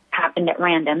stimulus happened at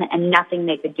random and nothing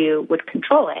they could do would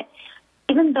control it,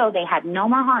 even though they had no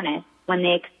more harness, when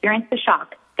they experienced the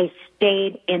shock, they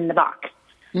stayed in the box.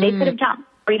 They could have jumped.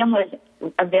 Freedom was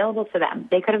available to them.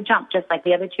 They could have jumped just like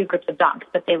the other 2 groups of dogs,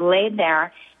 but they laid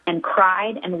there and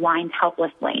cried and whined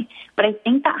helplessly. But I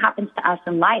think that happens to us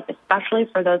in life, especially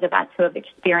for those of us who have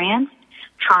experienced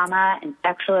trauma and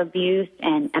sexual abuse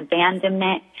and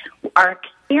abandonment. Our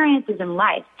experiences in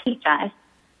life teach us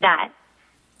that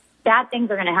bad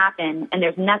things are going to happen and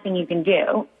there's nothing you can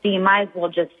do, so you might as well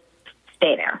just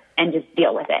stay there and just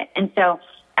deal with it. And so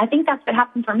I think that's what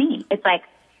happened for me. It's like,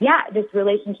 yeah, this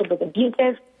relationship was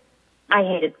abusive. I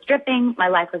hated stripping. My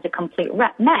life was a complete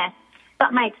mess.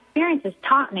 But my experiences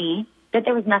taught me that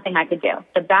there was nothing I could do.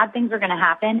 The bad things were going to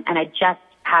happen, and I just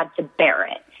had to bear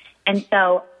it. And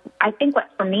so I think what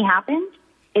for me happened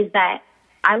is that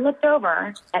I looked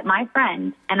over at my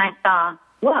friend, and I saw,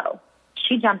 whoa,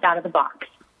 she jumped out of the box.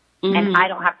 Mm-hmm. And I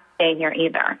don't have to stay here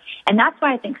either. And that's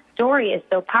why I think story is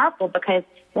so powerful, because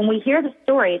when we hear the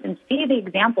stories and see the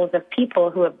examples of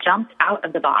people who have jumped out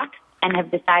of the box and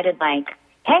have decided, like,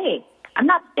 hey, I'm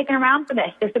not sticking around for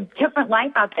this. There's a different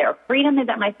life out there. Freedom is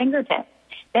at my fingertips.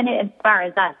 Then it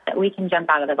inspires us that we can jump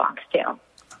out of the box too.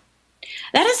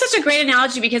 That is such a great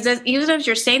analogy, because even as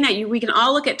you're saying that, we can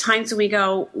all look at times when we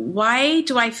go, why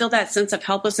do I feel that sense of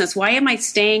helplessness? Why am I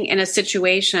staying in a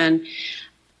situation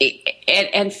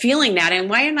and feeling that? And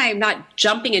why am I not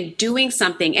jumping and doing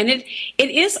something? And it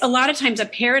is a lot of times a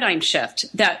paradigm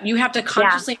shift that you have to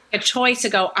consciously make a choice to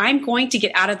go, I'm going to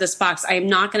get out of this box. I am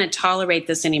not going to tolerate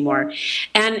this anymore.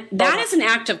 And that is an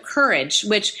act of courage,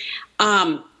 which,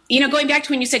 going back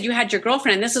to when you said you had your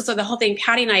girlfriend, and this is the whole thing,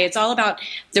 Patty and I, it's all about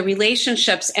the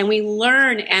relationships, and we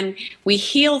learn and we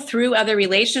heal through other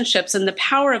relationships, and the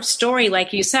power of story,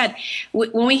 like you said.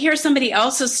 When we hear somebody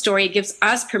else's story, it gives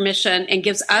us permission and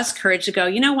gives us courage to go,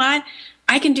 you know what,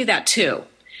 I can do that too.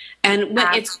 And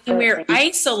it's when we're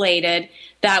isolated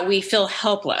that we feel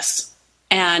helpless.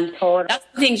 And that's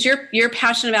the things you're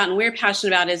passionate about and we're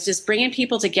passionate about, is just bringing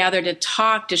people together to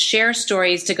talk, to share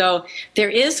stories, to go, there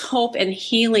is hope and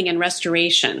healing and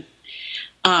restoration.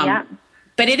 But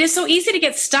it is so easy to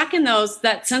get stuck in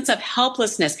that sense of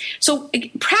helplessness. So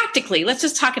practically, let's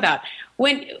just talk about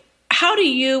how do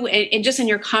you, and just in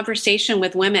your conversation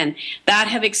with women that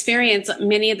have experienced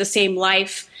many of the same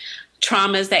life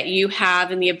traumas that you have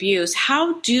and the abuse,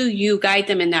 how do you guide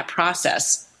them in that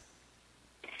process?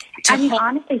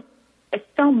 Honestly,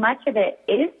 so much of it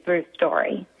is through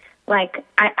story. Like,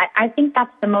 I think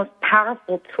that's the most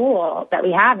powerful tool that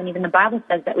we have. And even the Bible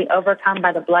says that we overcome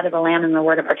by the blood of the Lamb and the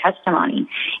word of our testimony.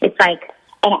 It's like,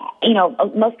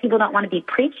 most people don't want to be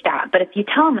preached at, but if you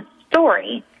tell them a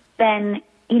story, then,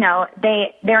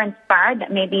 they're inspired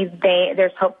that maybe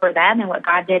there's hope for them, and what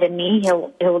God did in me,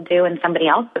 he'll do in somebody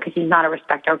else, because he's not a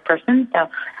respecter of person. So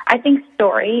I think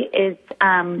story is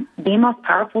the most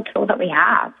powerful tool that we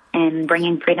have in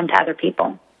bringing freedom to other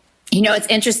people. It's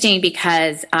interesting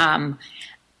because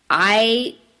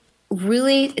I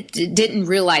really didn't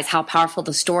realize how powerful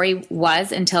the story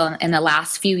was until in the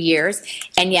last few years.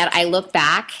 And yet I look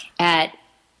back at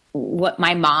what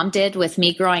my mom did with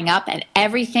me growing up, and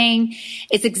everything.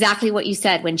 It's exactly what you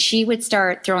said. When she would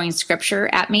start throwing scripture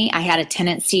at me, I had a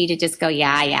tendency to just go,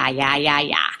 yeah.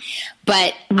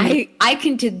 But I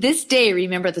can to this day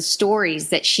remember the stories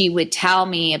that she would tell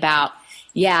me about,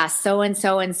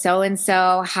 so-and-so and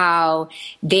so-and-so, how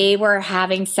they were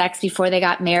having sex before they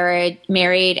got married.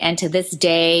 And to this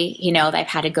day, they've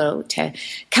had to go to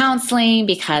counseling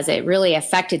because it really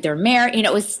affected their marriage.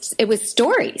 It was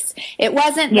stories. It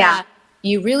wasn't that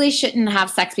you really shouldn't have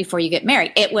sex before you get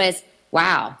married. It was,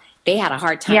 wow, they had a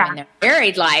hard time in their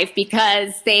married life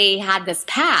because they had this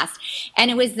past. And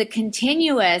it was the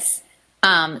continuous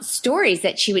stories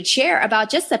that she would share about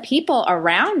just the people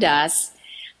around us.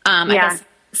 I guess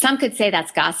some could say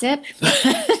that's gossip.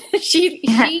 She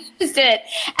used it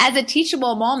as a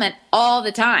teachable moment all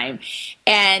the time.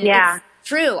 And it's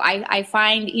true. I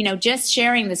find, just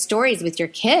sharing the stories with your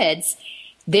kids,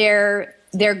 they're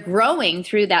growing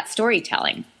through that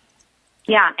storytelling.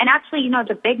 Yeah. And actually,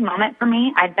 the big moment for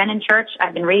me, I'd been in church,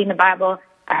 I've been reading the Bible,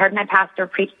 I heard my pastor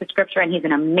preach the scripture, and he's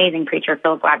an amazing preacher,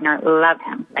 Philip Wagner. Love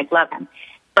him.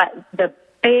 But the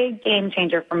big game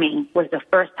changer for me was the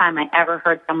first time I ever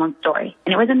heard someone's story.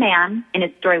 And it was a man, and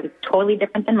his story was totally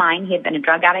different than mine. He had been a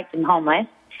drug addict and homeless.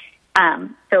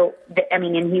 And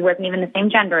he wasn't even the same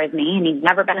gender as me, and he'd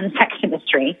never been in the sex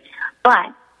industry.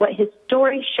 But what his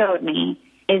story showed me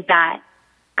is that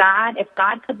if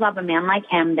God could love a man like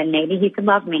him, then maybe he could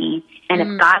love me. And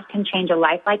if God can change a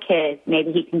life like his,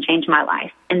 maybe he can change my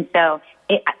life. And so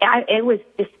it was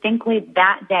distinctly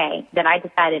that day that I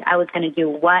decided I was going to do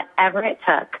whatever it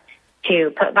took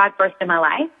to put God first in my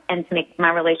life and to make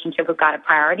my relationship with God a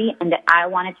priority, and that I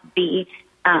wanted to be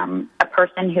a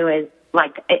person who is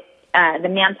like it. The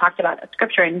man talked about a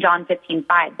scripture in John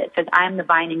 15:5 that says, I am the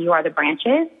vine and you are the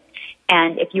branches.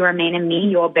 And if you remain in me,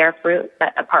 you will bear fruit.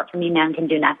 But apart from me, man can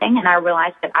do nothing. And I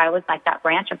realized that I was like that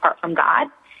branch apart from God.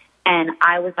 And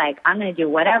I was like, I'm going to do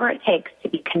whatever it takes to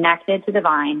be connected to the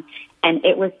vine. And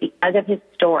it was because of his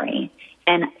story.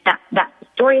 And that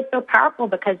story is so powerful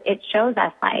because it shows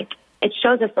us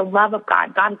the love of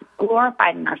God. God is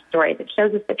glorified in our stories. It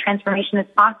shows us that transformation is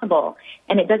possible.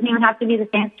 And it doesn't even have to be the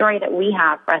same story that we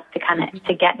have for us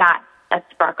to get that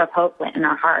spark of hope lit in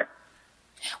our heart.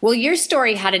 Well, your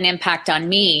story had an impact on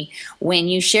me when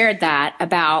you shared that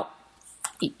about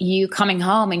you coming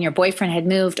home and your boyfriend had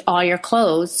moved all your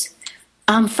clothes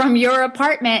from your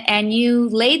apartment, and you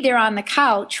laid there on the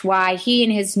couch while he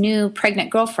and his new pregnant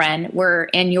girlfriend were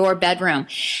in your bedroom.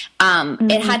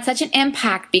 It had such an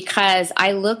impact because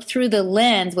I looked through the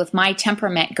lens with my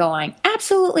temperament going,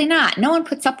 absolutely not. No one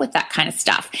puts up with that kind of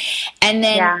stuff. And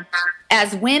then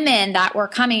as women that were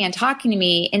coming and talking to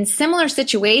me in similar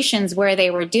situations where they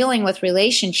were dealing with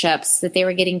relationships that they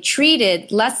were getting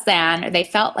treated less than, or they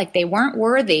felt like they weren't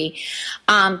worthy,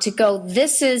 to go,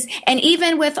 this is, and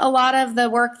even with a lot of the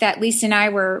work that Lisa and I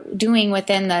were doing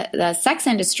within the sex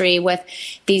industry with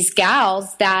these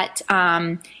gals that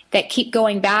keep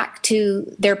going back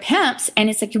to their pimps, and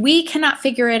it's like, we cannot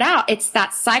figure it out. It's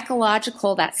that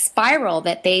psychological, that spiral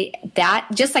that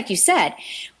just like you said,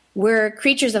 we're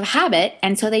creatures of habit,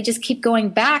 and so they just keep going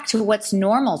back to what's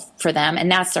normal for them, and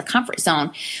that's their comfort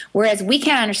zone. Whereas we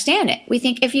can't understand it. We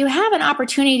think if you have an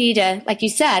opportunity to, like you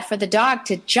said, for the dog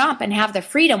to jump and have the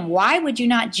freedom, why would you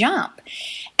not jump?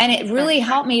 And it really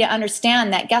helped me to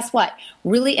understand that, guess what?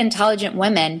 Really intelligent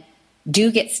women do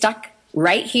get stuck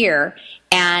right here,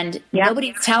 and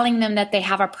nobody's telling them that they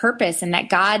have a purpose and that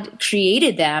God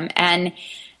created them, and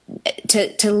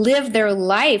to live their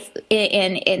life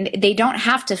and they don't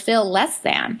have to feel less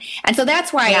than. And so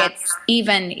that's why it's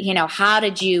even, how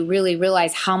did you really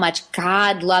realize how much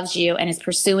God loves you and is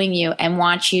pursuing you and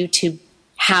wants you to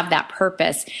have that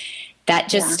purpose? That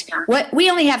just,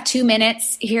 we only have 2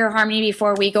 minutes here, Harmony,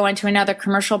 before we go into another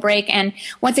commercial break. And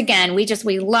once again,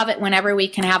 we love it whenever we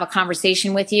can have a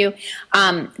conversation with you.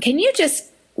 Can you just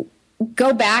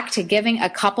go back to giving a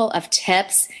couple of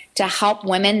tips to help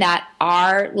women that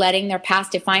are letting their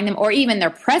past define them, or even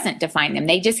their present define them?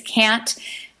 They just can't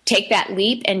take that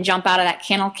leap and jump out of that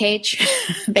kennel cage.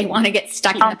 They want to get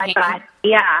stuck in the pain. Oh my God.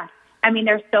 Yeah. I mean,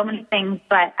 there's so many things,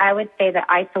 but I would say that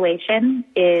isolation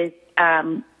is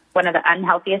one of the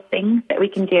unhealthiest things that we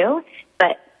can do.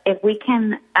 But if we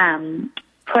can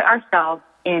put ourselves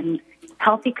in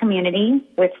healthy community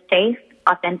with safe,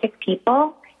 authentic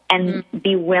people, and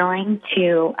be willing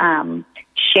to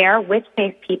share with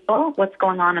safe people what's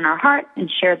going on in our hearts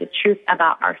and share the truth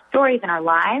about our stories and our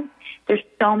lives, there's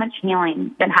so much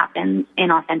healing that happens in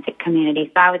authentic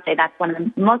community. So I would say that's one of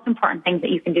the most important things that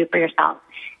you can do for yourself,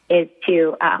 is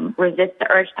to resist the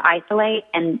urge to isolate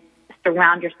and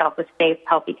surround yourself with safe,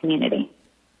 healthy community.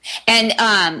 And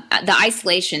the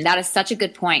isolation, that is such a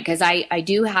good point, because I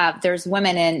do have, there's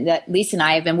women that Lisa and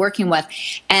I have been working with,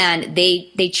 and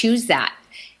they choose that.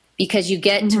 Because you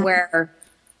get to where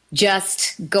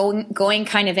just going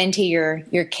kind of into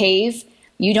your cave,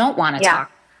 you don't want to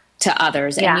talk to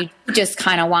others. And you just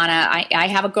kind of want to, I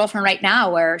have a girlfriend right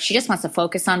now where she just wants to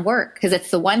focus on work, because it's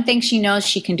the one thing she knows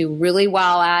she can do really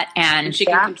well at, and she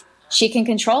can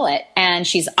control it, and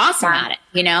she's awesome at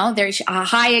it. There's a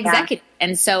high executive.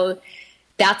 And so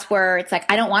that's where it's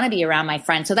like, I don't want to be around my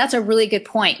friends. So that's a really good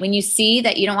point. When you see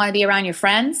that you don't want to be around your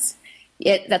friends,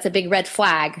 that's a big red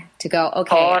flag to go,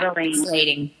 okay, totally.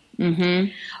 Isolating.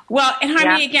 Well, and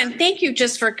Harmony, again, thank you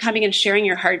just for coming and sharing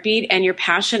your heartbeat and your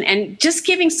passion, and just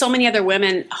giving so many other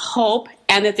women hope,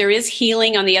 and that there is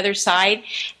healing on the other side,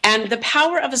 and the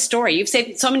power of a story. You've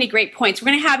said so many great points. We're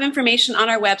going to have information on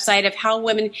our website of how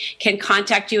women can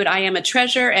contact you at I Am a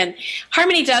Treasure. And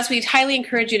Harmony does. We highly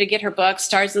encourage you to get her book,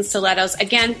 Stars and Stilettos.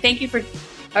 Again, thank you for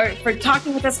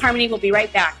talking with us, Harmony. We'll be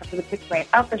right back after the quick break.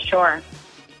 Oh, for sure.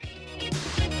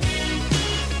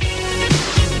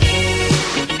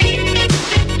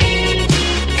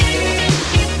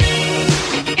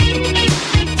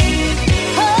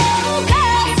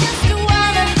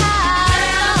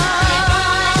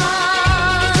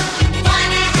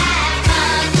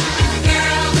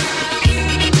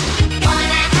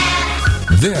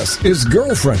 This is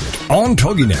Girlfriended on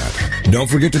TogiNet. Don't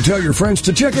forget to tell your friends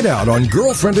to check it out on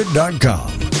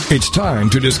girlfriended.com. It's time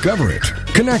to discover it,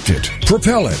 connect it,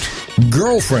 propel it,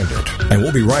 Girlfriended. And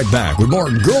we'll be right back with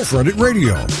more Girlfriended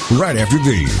Radio right after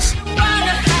these.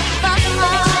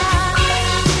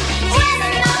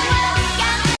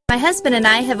 My husband and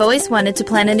I have always wanted to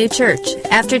plant a new church.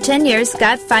 After 10 years,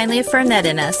 God finally affirmed that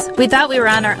in us. We thought we were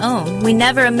on our own. We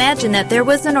never imagined that there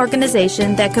was an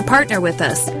organization that could partner with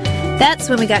us. That's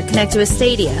when we got connected with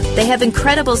Stadia. They have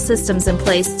incredible systems in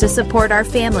place to support our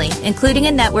family, including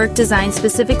a network designed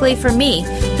specifically for me,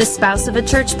 the spouse of a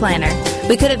church planner.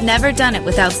 We could have never done it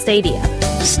without Stadia.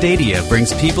 Stadia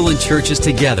brings people and churches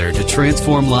together to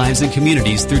transform lives and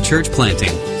communities through church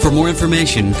planting. For more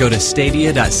information, go to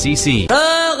stadia.cc.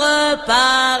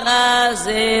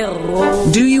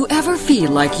 Do you ever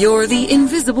feel like you're the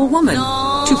invisible woman?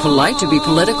 Too polite to be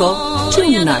political,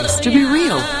 too nice to be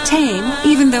real, tame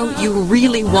even though you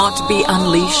really want to be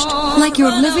unleashed? Like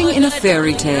you're living in a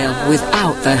fairy tale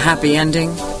without the happy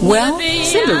ending? Well,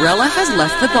 Cinderella has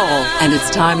left the ball, and it's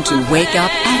time to wake up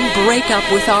and break up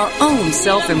with our own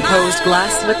self-imposed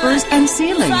glass slippers and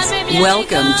ceilings.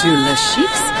 Welcome to Le Chic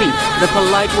Speak, the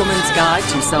polite woman's guide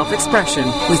to self-expression,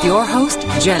 with your host,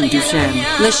 Jen Duchenne.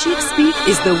 Le Chic Speak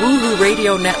is the Woohoo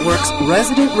Radio Network's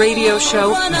resident radio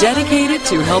show dedicated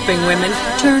to helping women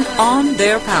turn on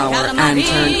their power and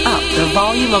turn up the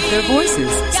volume of their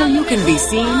voices so you can be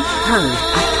seen, heard,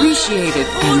 appreciated,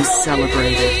 and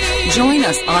celebrated. Join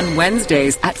us on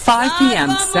Wednesdays at 5 p.m.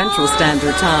 Central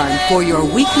Standard Time for your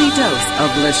weekly dose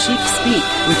of Le Chic Speak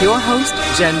with your host,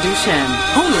 Jen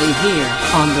Duchenne, only here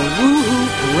on the Woohoo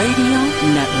Radio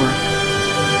Network.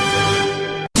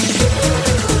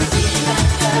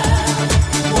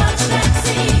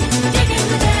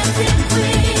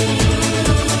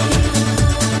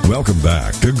 Welcome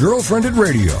back to Girlfriended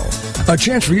Radio, a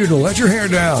chance for you to let your hair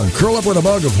down, curl up with a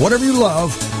mug of whatever you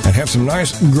love, and have some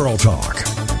nice girl talk.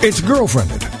 It's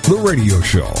Girlfriended, the radio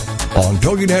show, on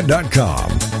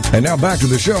TogiNet.com. And now back to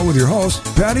the show with your hosts,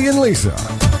 Patty and Lisa.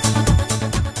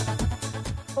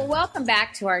 Well, welcome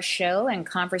back to our show and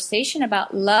conversation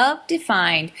about love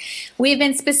defined. We've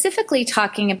been specifically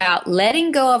talking about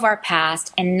letting go of our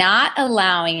past and not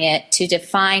allowing it to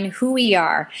define who we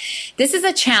are. This is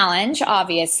a challenge,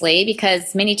 obviously,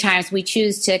 because many times we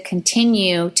choose to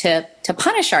continue to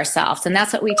punish ourselves. And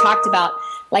that's what we talked about,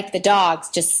 like the dogs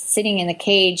just sitting in the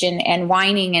cage and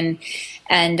whining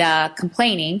and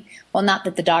complaining. Well, not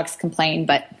that the dogs complain,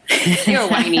 but you're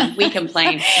whiny. We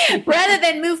complain. Rather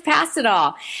than move past it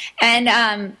all.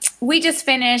 And we just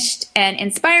finished an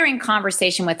inspiring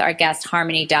conversation with our guest,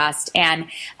 Harmony Dust. And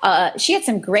she had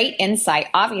some great insight.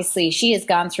 Obviously, she has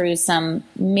gone through some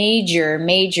major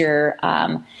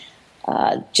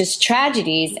just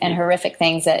tragedies and horrific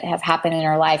things that have happened in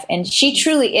her life. And she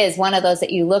truly is one of those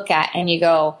that you look at and you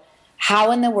go,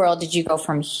 how in the world did you go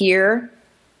from here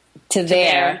to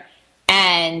there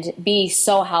and be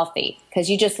so healthy? Because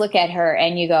you just look at her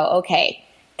and you go, okay,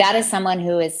 that is someone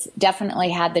who has definitely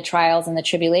had the trials and the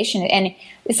tribulation. And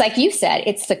it's like you said,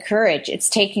 it's the courage. It's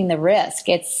taking the risk.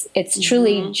 It's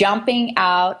truly jumping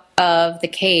out of the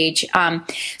cage.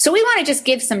 So we want to just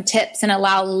give some tips and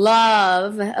allowing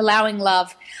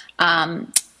love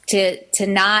to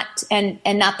not, and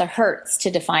not the hurts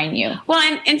to define you. Well,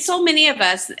 and so many of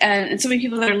us, and so many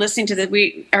people that are listening to this,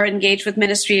 we are engaged with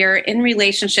ministry or in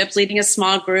relationships, leading a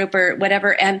small group or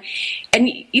whatever. And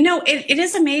you know, it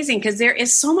is amazing because there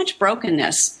is so much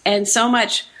brokenness and so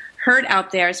much hurt out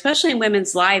there, especially in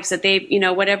women's lives, that they, you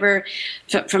know, whatever,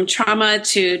 from trauma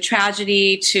to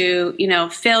tragedy to, you know,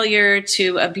 failure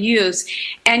to abuse.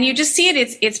 And you just see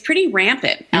it's pretty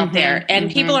rampant out there,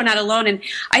 and people are not alone. And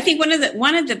I think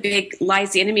one of the big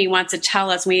lies the enemy wants to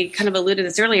tell us, we kind of alluded to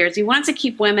this earlier, is he wants to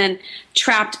keep women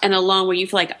trapped and alone, where you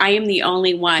feel like I am the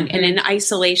only one, and in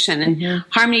isolation. And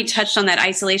Harmony touched on that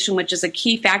isolation, which is a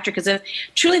key factor, because if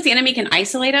the enemy can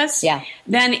isolate us,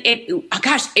 then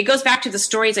it goes back to the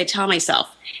stories I tell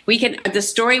myself. The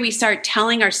story we start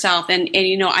telling ourselves, and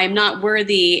you know, I'm not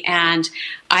worthy, and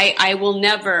I will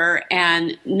never,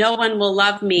 and no one will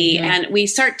love me. And we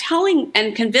start telling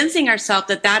and convincing ourselves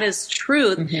that is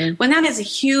truth, when that is a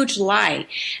huge lie.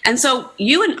 And so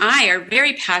you and I are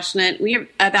very passionate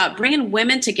about bringing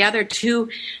women together to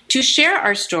share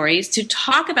our stories, to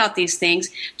talk about these things,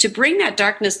 to bring that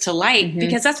darkness to light,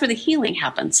 because that's where the healing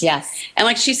happens. Yes. And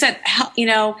like she said, you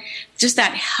know, just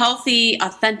that healthy,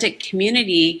 authentic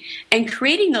community, and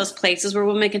creating those places where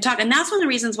women can talk. And that's one of the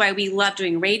reasons why we love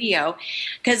doing radio,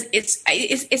 because it's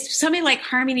somebody like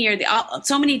Harmony, or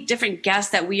so many different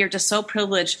guests that we are just so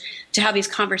privileged to have these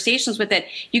conversations with. It,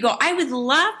 you go, I would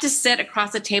love to sit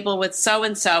across the table with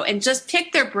so-and-so and just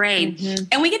pick their brain.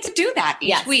 And we get to do that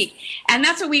each week. And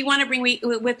that's what we want to bring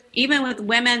even with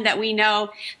women that we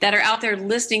know that are out there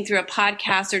listening through a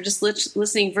podcast or just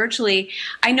listening virtually.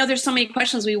 I know there's so many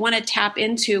questions we want to tap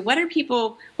into. What are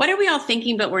we all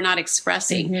thinking but we're not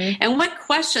expressing? And what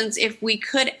questions, if we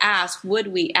could ask, would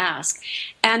we ask?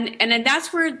 And then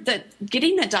that's where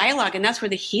getting the dialogue, and that's where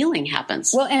the healing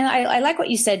happens. Well, and I like what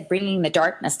you said, bringing the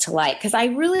darkness to light, because I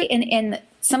really, in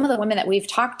some of the women that we've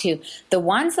talked to, the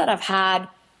ones that have had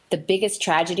the biggest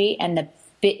tragedy and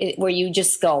where you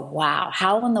just go, wow,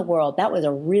 how in the world, that was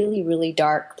a really, really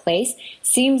dark place.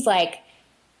 Seems like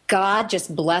God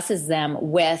just blesses them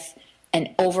with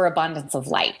an overabundance of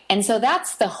light. And so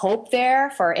that's the hope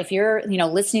there for if you're, you know,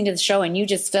 listening to the show and you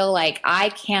just feel like I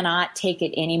cannot take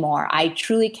it anymore, I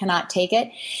truly cannot take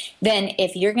it, then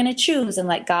if you're going to choose and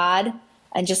let God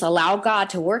and just allow God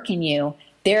to work in you,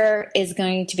 there is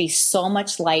going to be so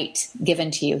much light given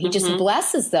to you. He just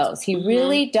blesses those. He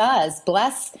really does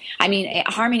bless. I mean,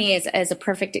 Harmony is a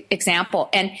perfect example.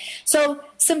 And so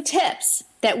some tips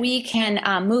that we can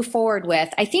move forward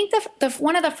with. I think the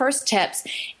one of the first tips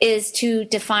is to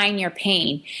define your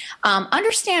pain.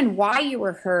 Understand why you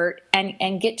were hurt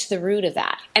and get to the root of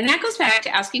that. And that goes back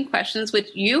to asking questions, which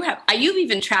you've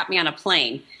even trapped me on a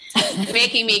plane.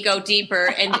 Making me go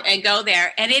deeper and go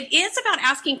there. And it is about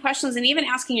asking questions and even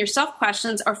asking yourself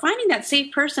questions, or finding that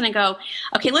safe person and go,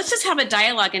 okay, let's just have a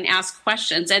dialogue and ask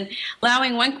questions, and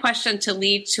allowing one question to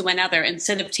lead to another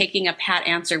instead of taking a pat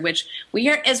answer, which we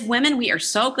are, as women, we are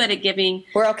so good at giving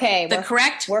we're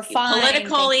fine.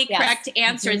 politically correct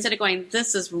answer instead of going,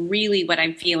 this is really what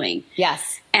I'm feeling.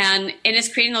 Yes. And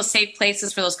it's creating those safe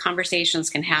places where those conversations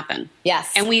can happen.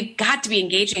 Yes. And we've got to be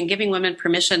engaging and giving women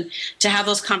permission to have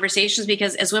those conversations,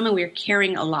 because as women, we're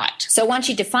carrying a lot. So once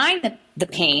you define the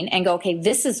pain and go, okay,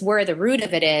 this is where the root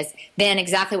of it is, then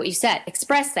exactly what you said,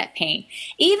 express that pain.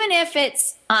 Even if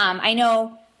it's, I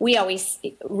know we always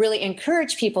really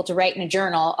encourage people to write in a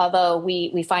journal, although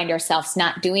we find ourselves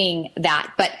not doing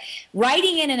that. But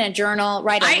writing it in a journal,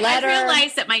 write a letter. I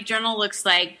realize that my journal looks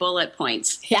like bullet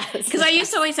points. Yes. Because I used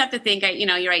to always have to think,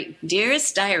 you write,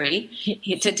 dearest diary,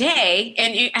 today,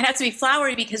 and it has to be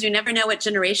flowery because you never know what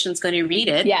generation is going to read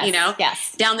it,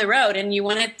 down the road. And you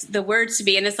want the words to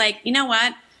be, and it's like, you know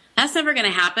what? That's never going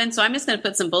to happen. So I'm just going to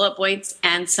put some bullet points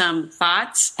and some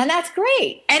thoughts. And that's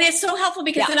great. And it's so helpful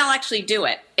because then I'll actually do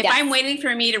it. If I'm waiting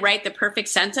for me to write the perfect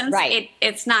sentence,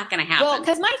 it's not going to happen. Well,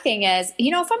 because my thing is,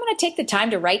 if I'm going to take the time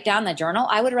to write down the journal,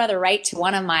 I would rather write to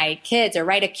one of my kids, or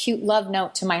write a cute love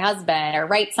note to my husband, or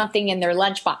write something in their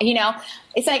lunchbox.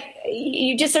 It's like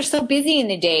you just are so busy in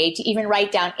the day to even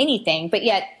write down anything. But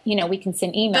yet, we can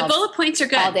send emails. But bullet points are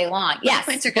good all day long. Bullet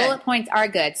points are good. Bullet points are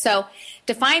good. So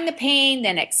define the pain,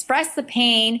 then express the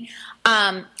pain,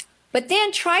 but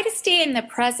then try to stay in the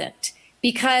present,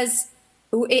 because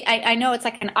I know it's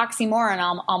like an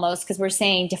oxymoron almost, because we're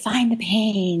saying define the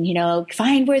pain,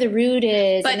 find where the root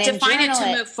is. But and then define it to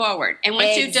journal move forward. And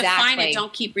once you define it,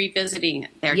 don't keep revisiting it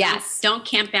there. Yes. Don't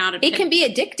camp out. It can be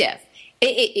addictive.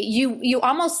 You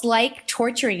almost like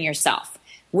torturing yourself.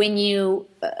 When you're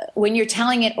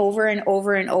telling it over and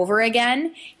over and over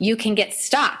again, you can get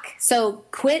stuck. So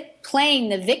quit playing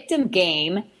the victim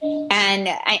game. And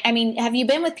I mean, have you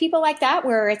been with people like that,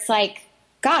 where it's like,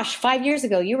 gosh, 5 years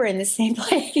ago, you were in the same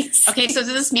place? Okay, so does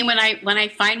this mean when I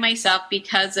find myself,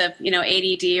 because of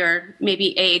ADD or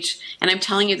maybe age, and I'm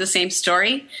telling you the same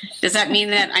story, does that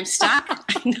mean that I'm stuck,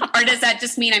 or does that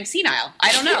just mean I'm senile?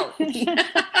 I don't know.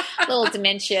 A little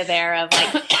dementia there of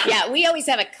we always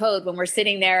have a code when we're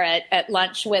sitting there at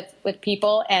lunch with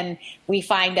people, and we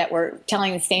find that we're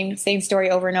telling the same story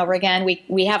over and over again.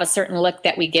 We have a certain look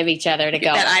that we give each other to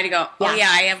go. Oh yeah,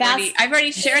 I've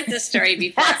already shared this story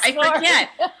before.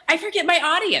 I forget my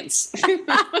audience.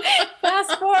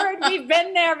 Fast forward, we've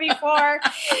been there before.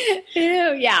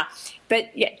 Yeah.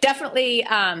 But definitely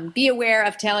be aware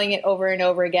of telling it over and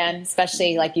over again,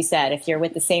 especially, like you said, if you're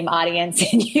with the same audience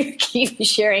and you keep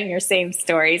sharing your same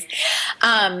stories.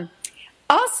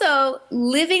 Also,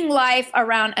 living life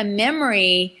around a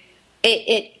memory,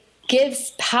 it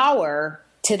gives power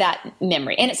to that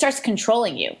memory, and it starts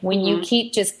controlling you when you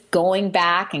keep just going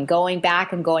back and going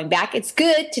back and going back. It's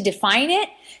good to define it,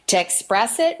 to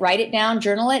express it, write it down,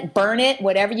 journal it, burn it,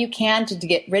 whatever you can to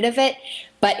get rid of it.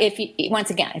 But if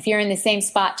you're in the same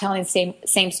spot telling the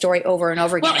same story over and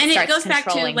over again, it goes back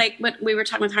to like what we were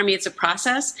talking with Harmony. It's a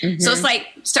process. So it's like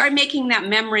start making that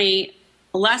memory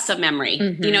less a memory.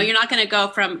 You're not going to go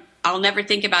from I'll never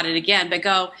think about it again, but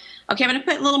go, okay, I'm going to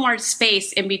put a little more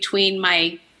space in between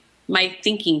my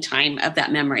thinking time of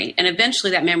that memory. And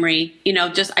eventually that memory,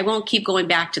 I won't keep going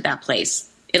back to that place.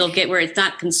 It'll get where it's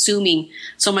not consuming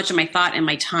so much of my thought and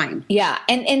my time. Yeah.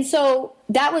 And so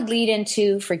that would lead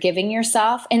into forgiving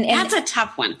yourself. And that's a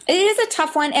tough one. It is a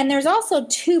tough one. And there's also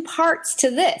two parts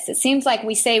to this. It seems like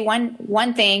we say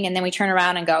one thing and then we turn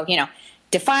around and go,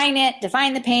 define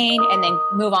the pain, and then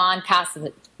move on past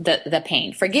the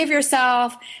pain. Forgive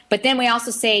yourself. But then we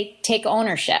also say, take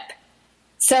ownership.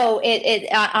 So it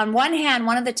on one hand,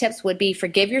 one of the tips would be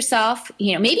forgive yourself.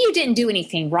 Maybe you didn't do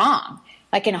anything wrong.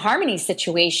 Like in Harmony's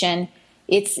situation,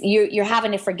 it's you're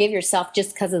having to forgive yourself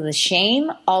just because of the shame,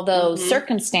 although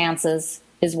circumstances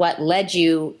is what led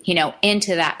you,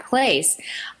 into that place.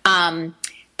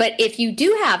 But if you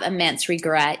do have immense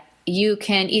regret, you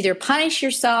can either punish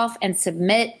yourself and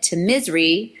submit to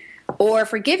misery, or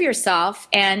forgive yourself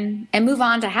and move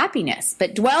on to happiness.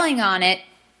 But dwelling on it,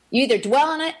 you either dwell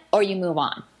on it or you move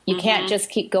on. You can't just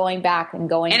keep going back and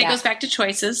going back. And it goes back to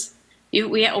choices.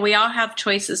 We all have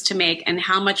choices to make, and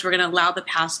how much we're going to allow the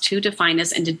past to define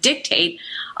us and to dictate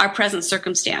our present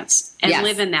circumstance and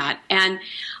live in that. And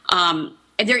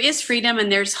there is freedom,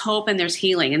 and there's hope, and there's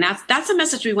healing. And that's a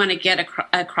message we want to get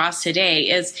across today,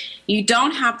 is you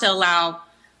don't have to allow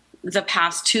the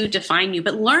past to define you,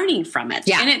 but learning from it.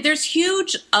 Yeah. And there's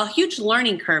a huge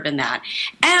learning curve in that.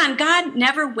 And God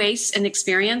never wastes an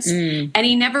experience, and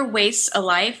he never wastes a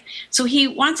life. So he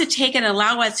wants to take it and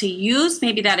allow us to use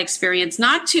maybe that experience,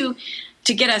 not to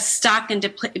get us stuck and to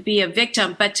be a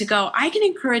victim, but to go, I can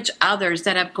encourage others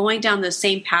that are going down the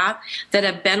same path, that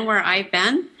have been where I've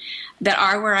been, that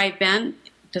are where I've been.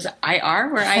 Because I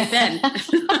are where I've been.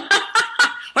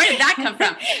 Where did that come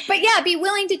from? But yeah, be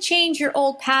willing to change your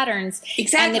old patterns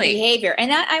and the behavior.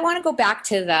 And I want to go back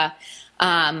to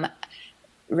the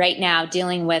right now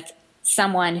dealing with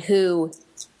someone who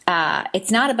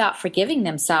it's not about forgiving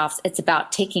themselves. It's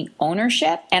about taking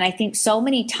ownership. And I think so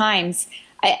many times,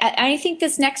 I think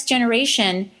this next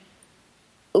generation,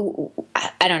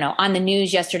 I don't know, on the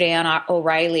news yesterday on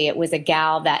O'Reilly, it was a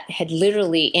gal that had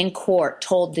literally in court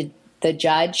told the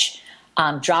judge,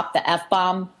 drop the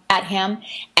F-bomb at him,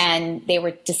 and they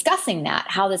were discussing that,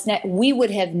 how we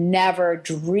would have never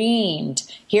dreamed.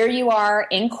 Here you are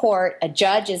in court, a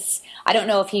judge is, I don't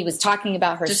know if he was talking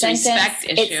about her sentence.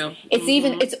 Issue. It's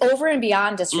even, it's over and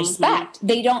beyond disrespect.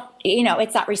 They don't,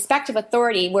 it's that respect of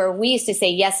authority where we used to say,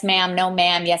 yes, ma'am, no,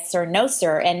 ma'am, yes, sir, no,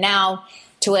 sir. And now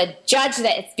to a judge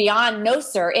that it's beyond no,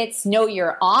 sir, it's no,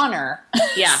 your honor,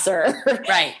 sir.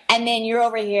 Right. And then you're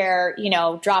over here,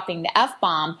 dropping the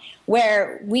F-bomb,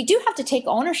 where we do have to take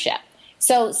ownership.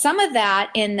 So some of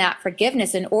that in that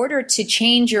forgiveness, in order to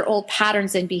change your old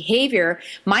patterns and behavior,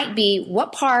 might be,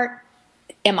 what part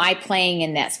am I playing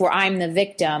in this, where I'm the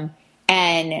victim,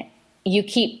 and you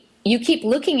keep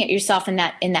looking at yourself in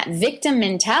that victim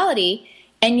mentality,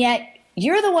 and yet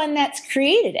you're the one that's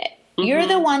created it. You're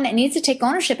the one that needs to take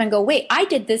ownership and go, wait, I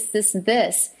did this, this, and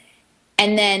this.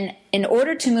 And then in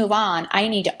order to move on, I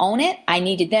need to own it. I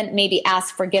need to then maybe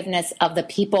ask forgiveness of the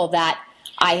people that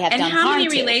I have done harm to. And how many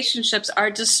relationships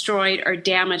are destroyed or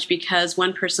damaged because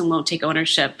one person won't take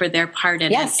ownership for their part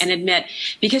in it and admit?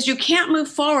 Because you can't move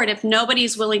forward if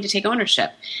nobody's willing to take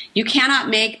ownership. You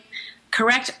cannot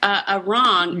correct a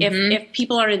wrong if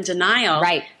people are in denial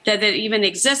that it even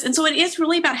exists. And so it is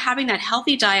really about having that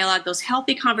healthy dialogue, those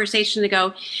healthy conversations to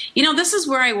go, this is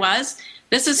where I was.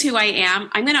 This is who I am.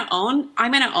 I'm going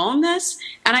to own this.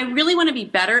 And I really want to be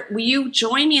better. Will you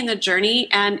join me in the journey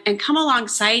and come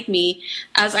alongside me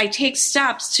as I take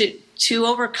steps to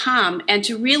overcome and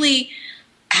to really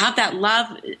have that love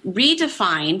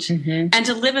redefined and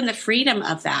to live in the freedom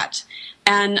of that.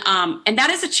 And that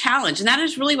is a challenge. And that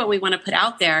is really what we want to put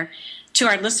out there to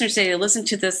our listeners today, to listen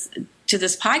to this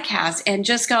podcast and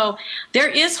just go, there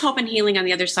is hope and healing on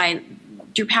the other side.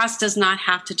 Your past does not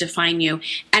have to define you.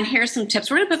 And here's some tips.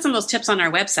 We're going to put some of those tips on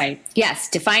our website. Yes,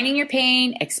 defining your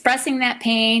pain, expressing that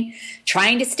pain,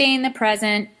 trying to stay in the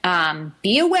present,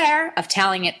 be aware of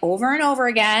telling it over and over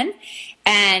again,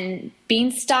 and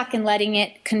being stuck and letting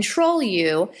it control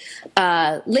you,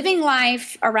 living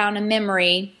life around a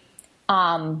memory.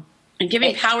 And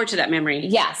giving power to that memory.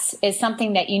 Yes, is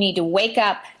something that you need to wake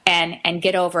up and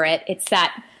get over it. It's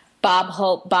that Bob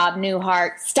Hope, Bob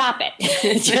Newhart, stop it.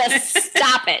 Just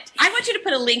stop it. I want you to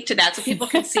put a link to that so people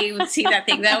can see that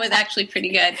thing. That was actually pretty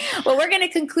good. Well, we're going to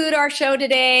conclude our show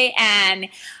today, and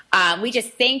we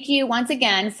just thank you once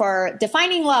again for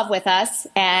defining love with us.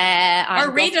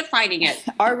 Or redefining it.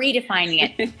 Or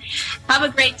redefining it. Have a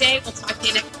great day. We'll talk to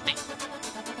you next time.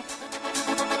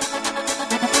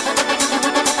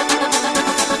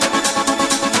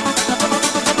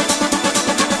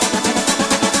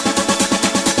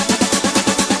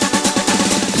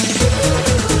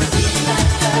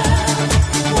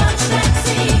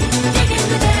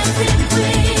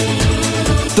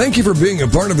 Thank you for being a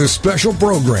part of this special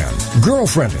program,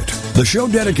 Girlfriended, the show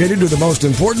dedicated to the most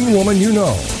important woman you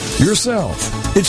know, yourself.